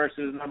Pittsburgh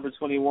versus number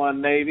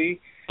 21 Navy.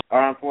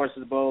 Armed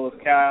Forces Bowl is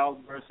Cal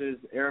versus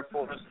Air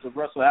Force. The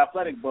Russell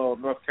Athletic Bowl,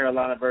 North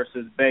Carolina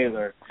versus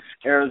Baylor.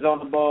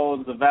 Arizona Bowl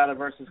is Nevada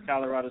versus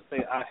Colorado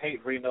State. I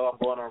hate Reno. I'm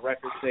going on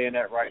record saying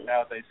that right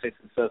now. They say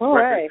success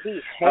record.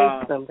 He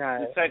hates them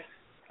guys.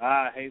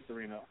 I hate the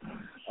Reno.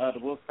 The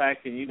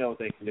Wolfpack, and you know what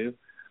they can do.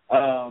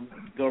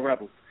 Go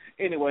Rebels.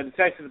 Anyway, the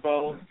Texas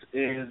Bowl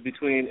is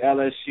between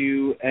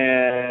LSU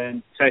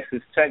and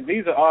Texas Tech.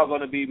 These are all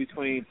going to be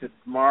between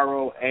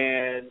tomorrow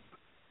and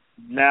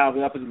now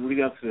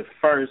leading up to the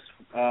first,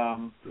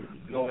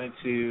 going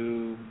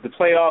to the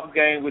playoff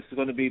game, which is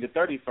going to be the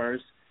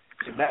 31st.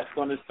 And that's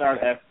going to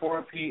start at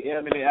 4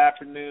 p.m. in the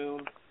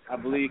afternoon. I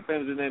believe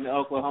Clemson and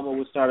Oklahoma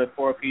will start at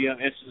 4 p.m.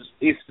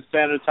 Eastern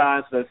Standard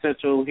Time, so that's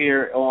Central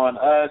here on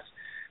us,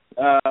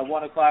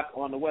 1 o'clock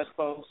on the West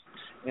Coast.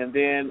 And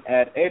then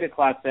at 8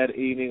 o'clock that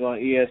evening on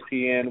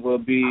ESPN will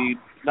be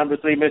number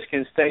 3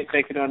 Michigan State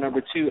taking on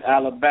number 2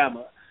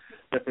 Alabama.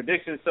 The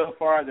prediction so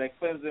far that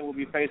Clemson will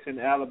be facing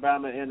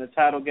Alabama in the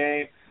title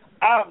game.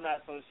 I'm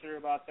not so sure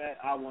about that.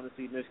 I want to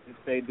see Michigan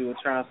State do a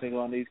trouncing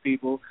on these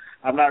people.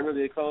 I'm not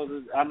really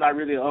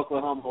an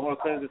Oklahoma or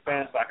Clemson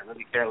fan, so I can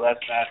really care less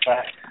than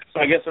that.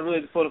 So I guess I'm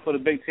really just pulling for the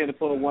Big Ten to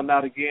pull one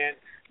out again.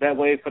 That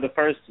way, for the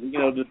first 2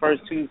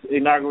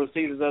 inaugural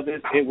seasons of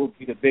this, it will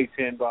be the Big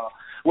Ten ball.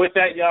 With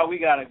that, y'all, we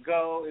got to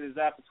go. It is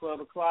after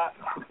 12 o'clock.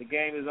 The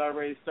game has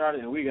already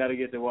started, and we got to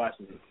get to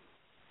Washington.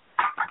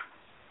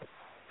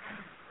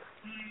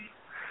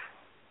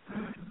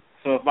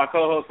 So if my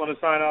co-host want to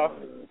sign off.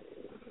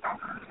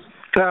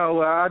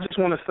 So I just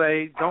want to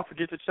say, don't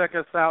forget to check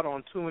us out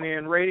on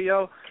TuneIn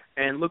Radio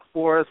and look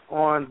for us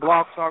on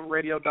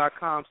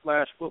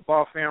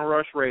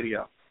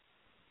blogtalkradio.com/footballfanrushradio.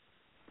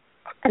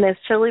 And it's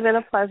truly been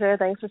a pleasure.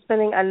 Thanks for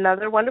spending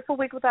another wonderful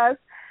week with us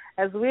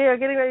as we are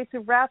getting ready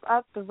to wrap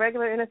up the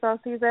regular NFL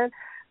season.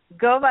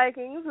 Go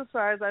Vikings, as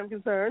far as I'm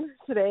concerned,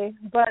 today.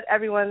 But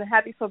everyone,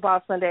 happy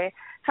Football Sunday.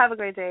 Have a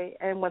great day.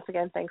 And once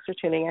again, thanks for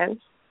tuning in.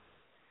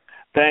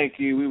 Thank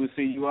you. We will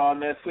see you all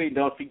next week.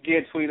 Don't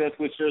forget, tweet us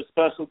with your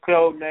special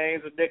code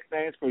names or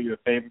nicknames for your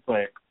favorite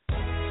player.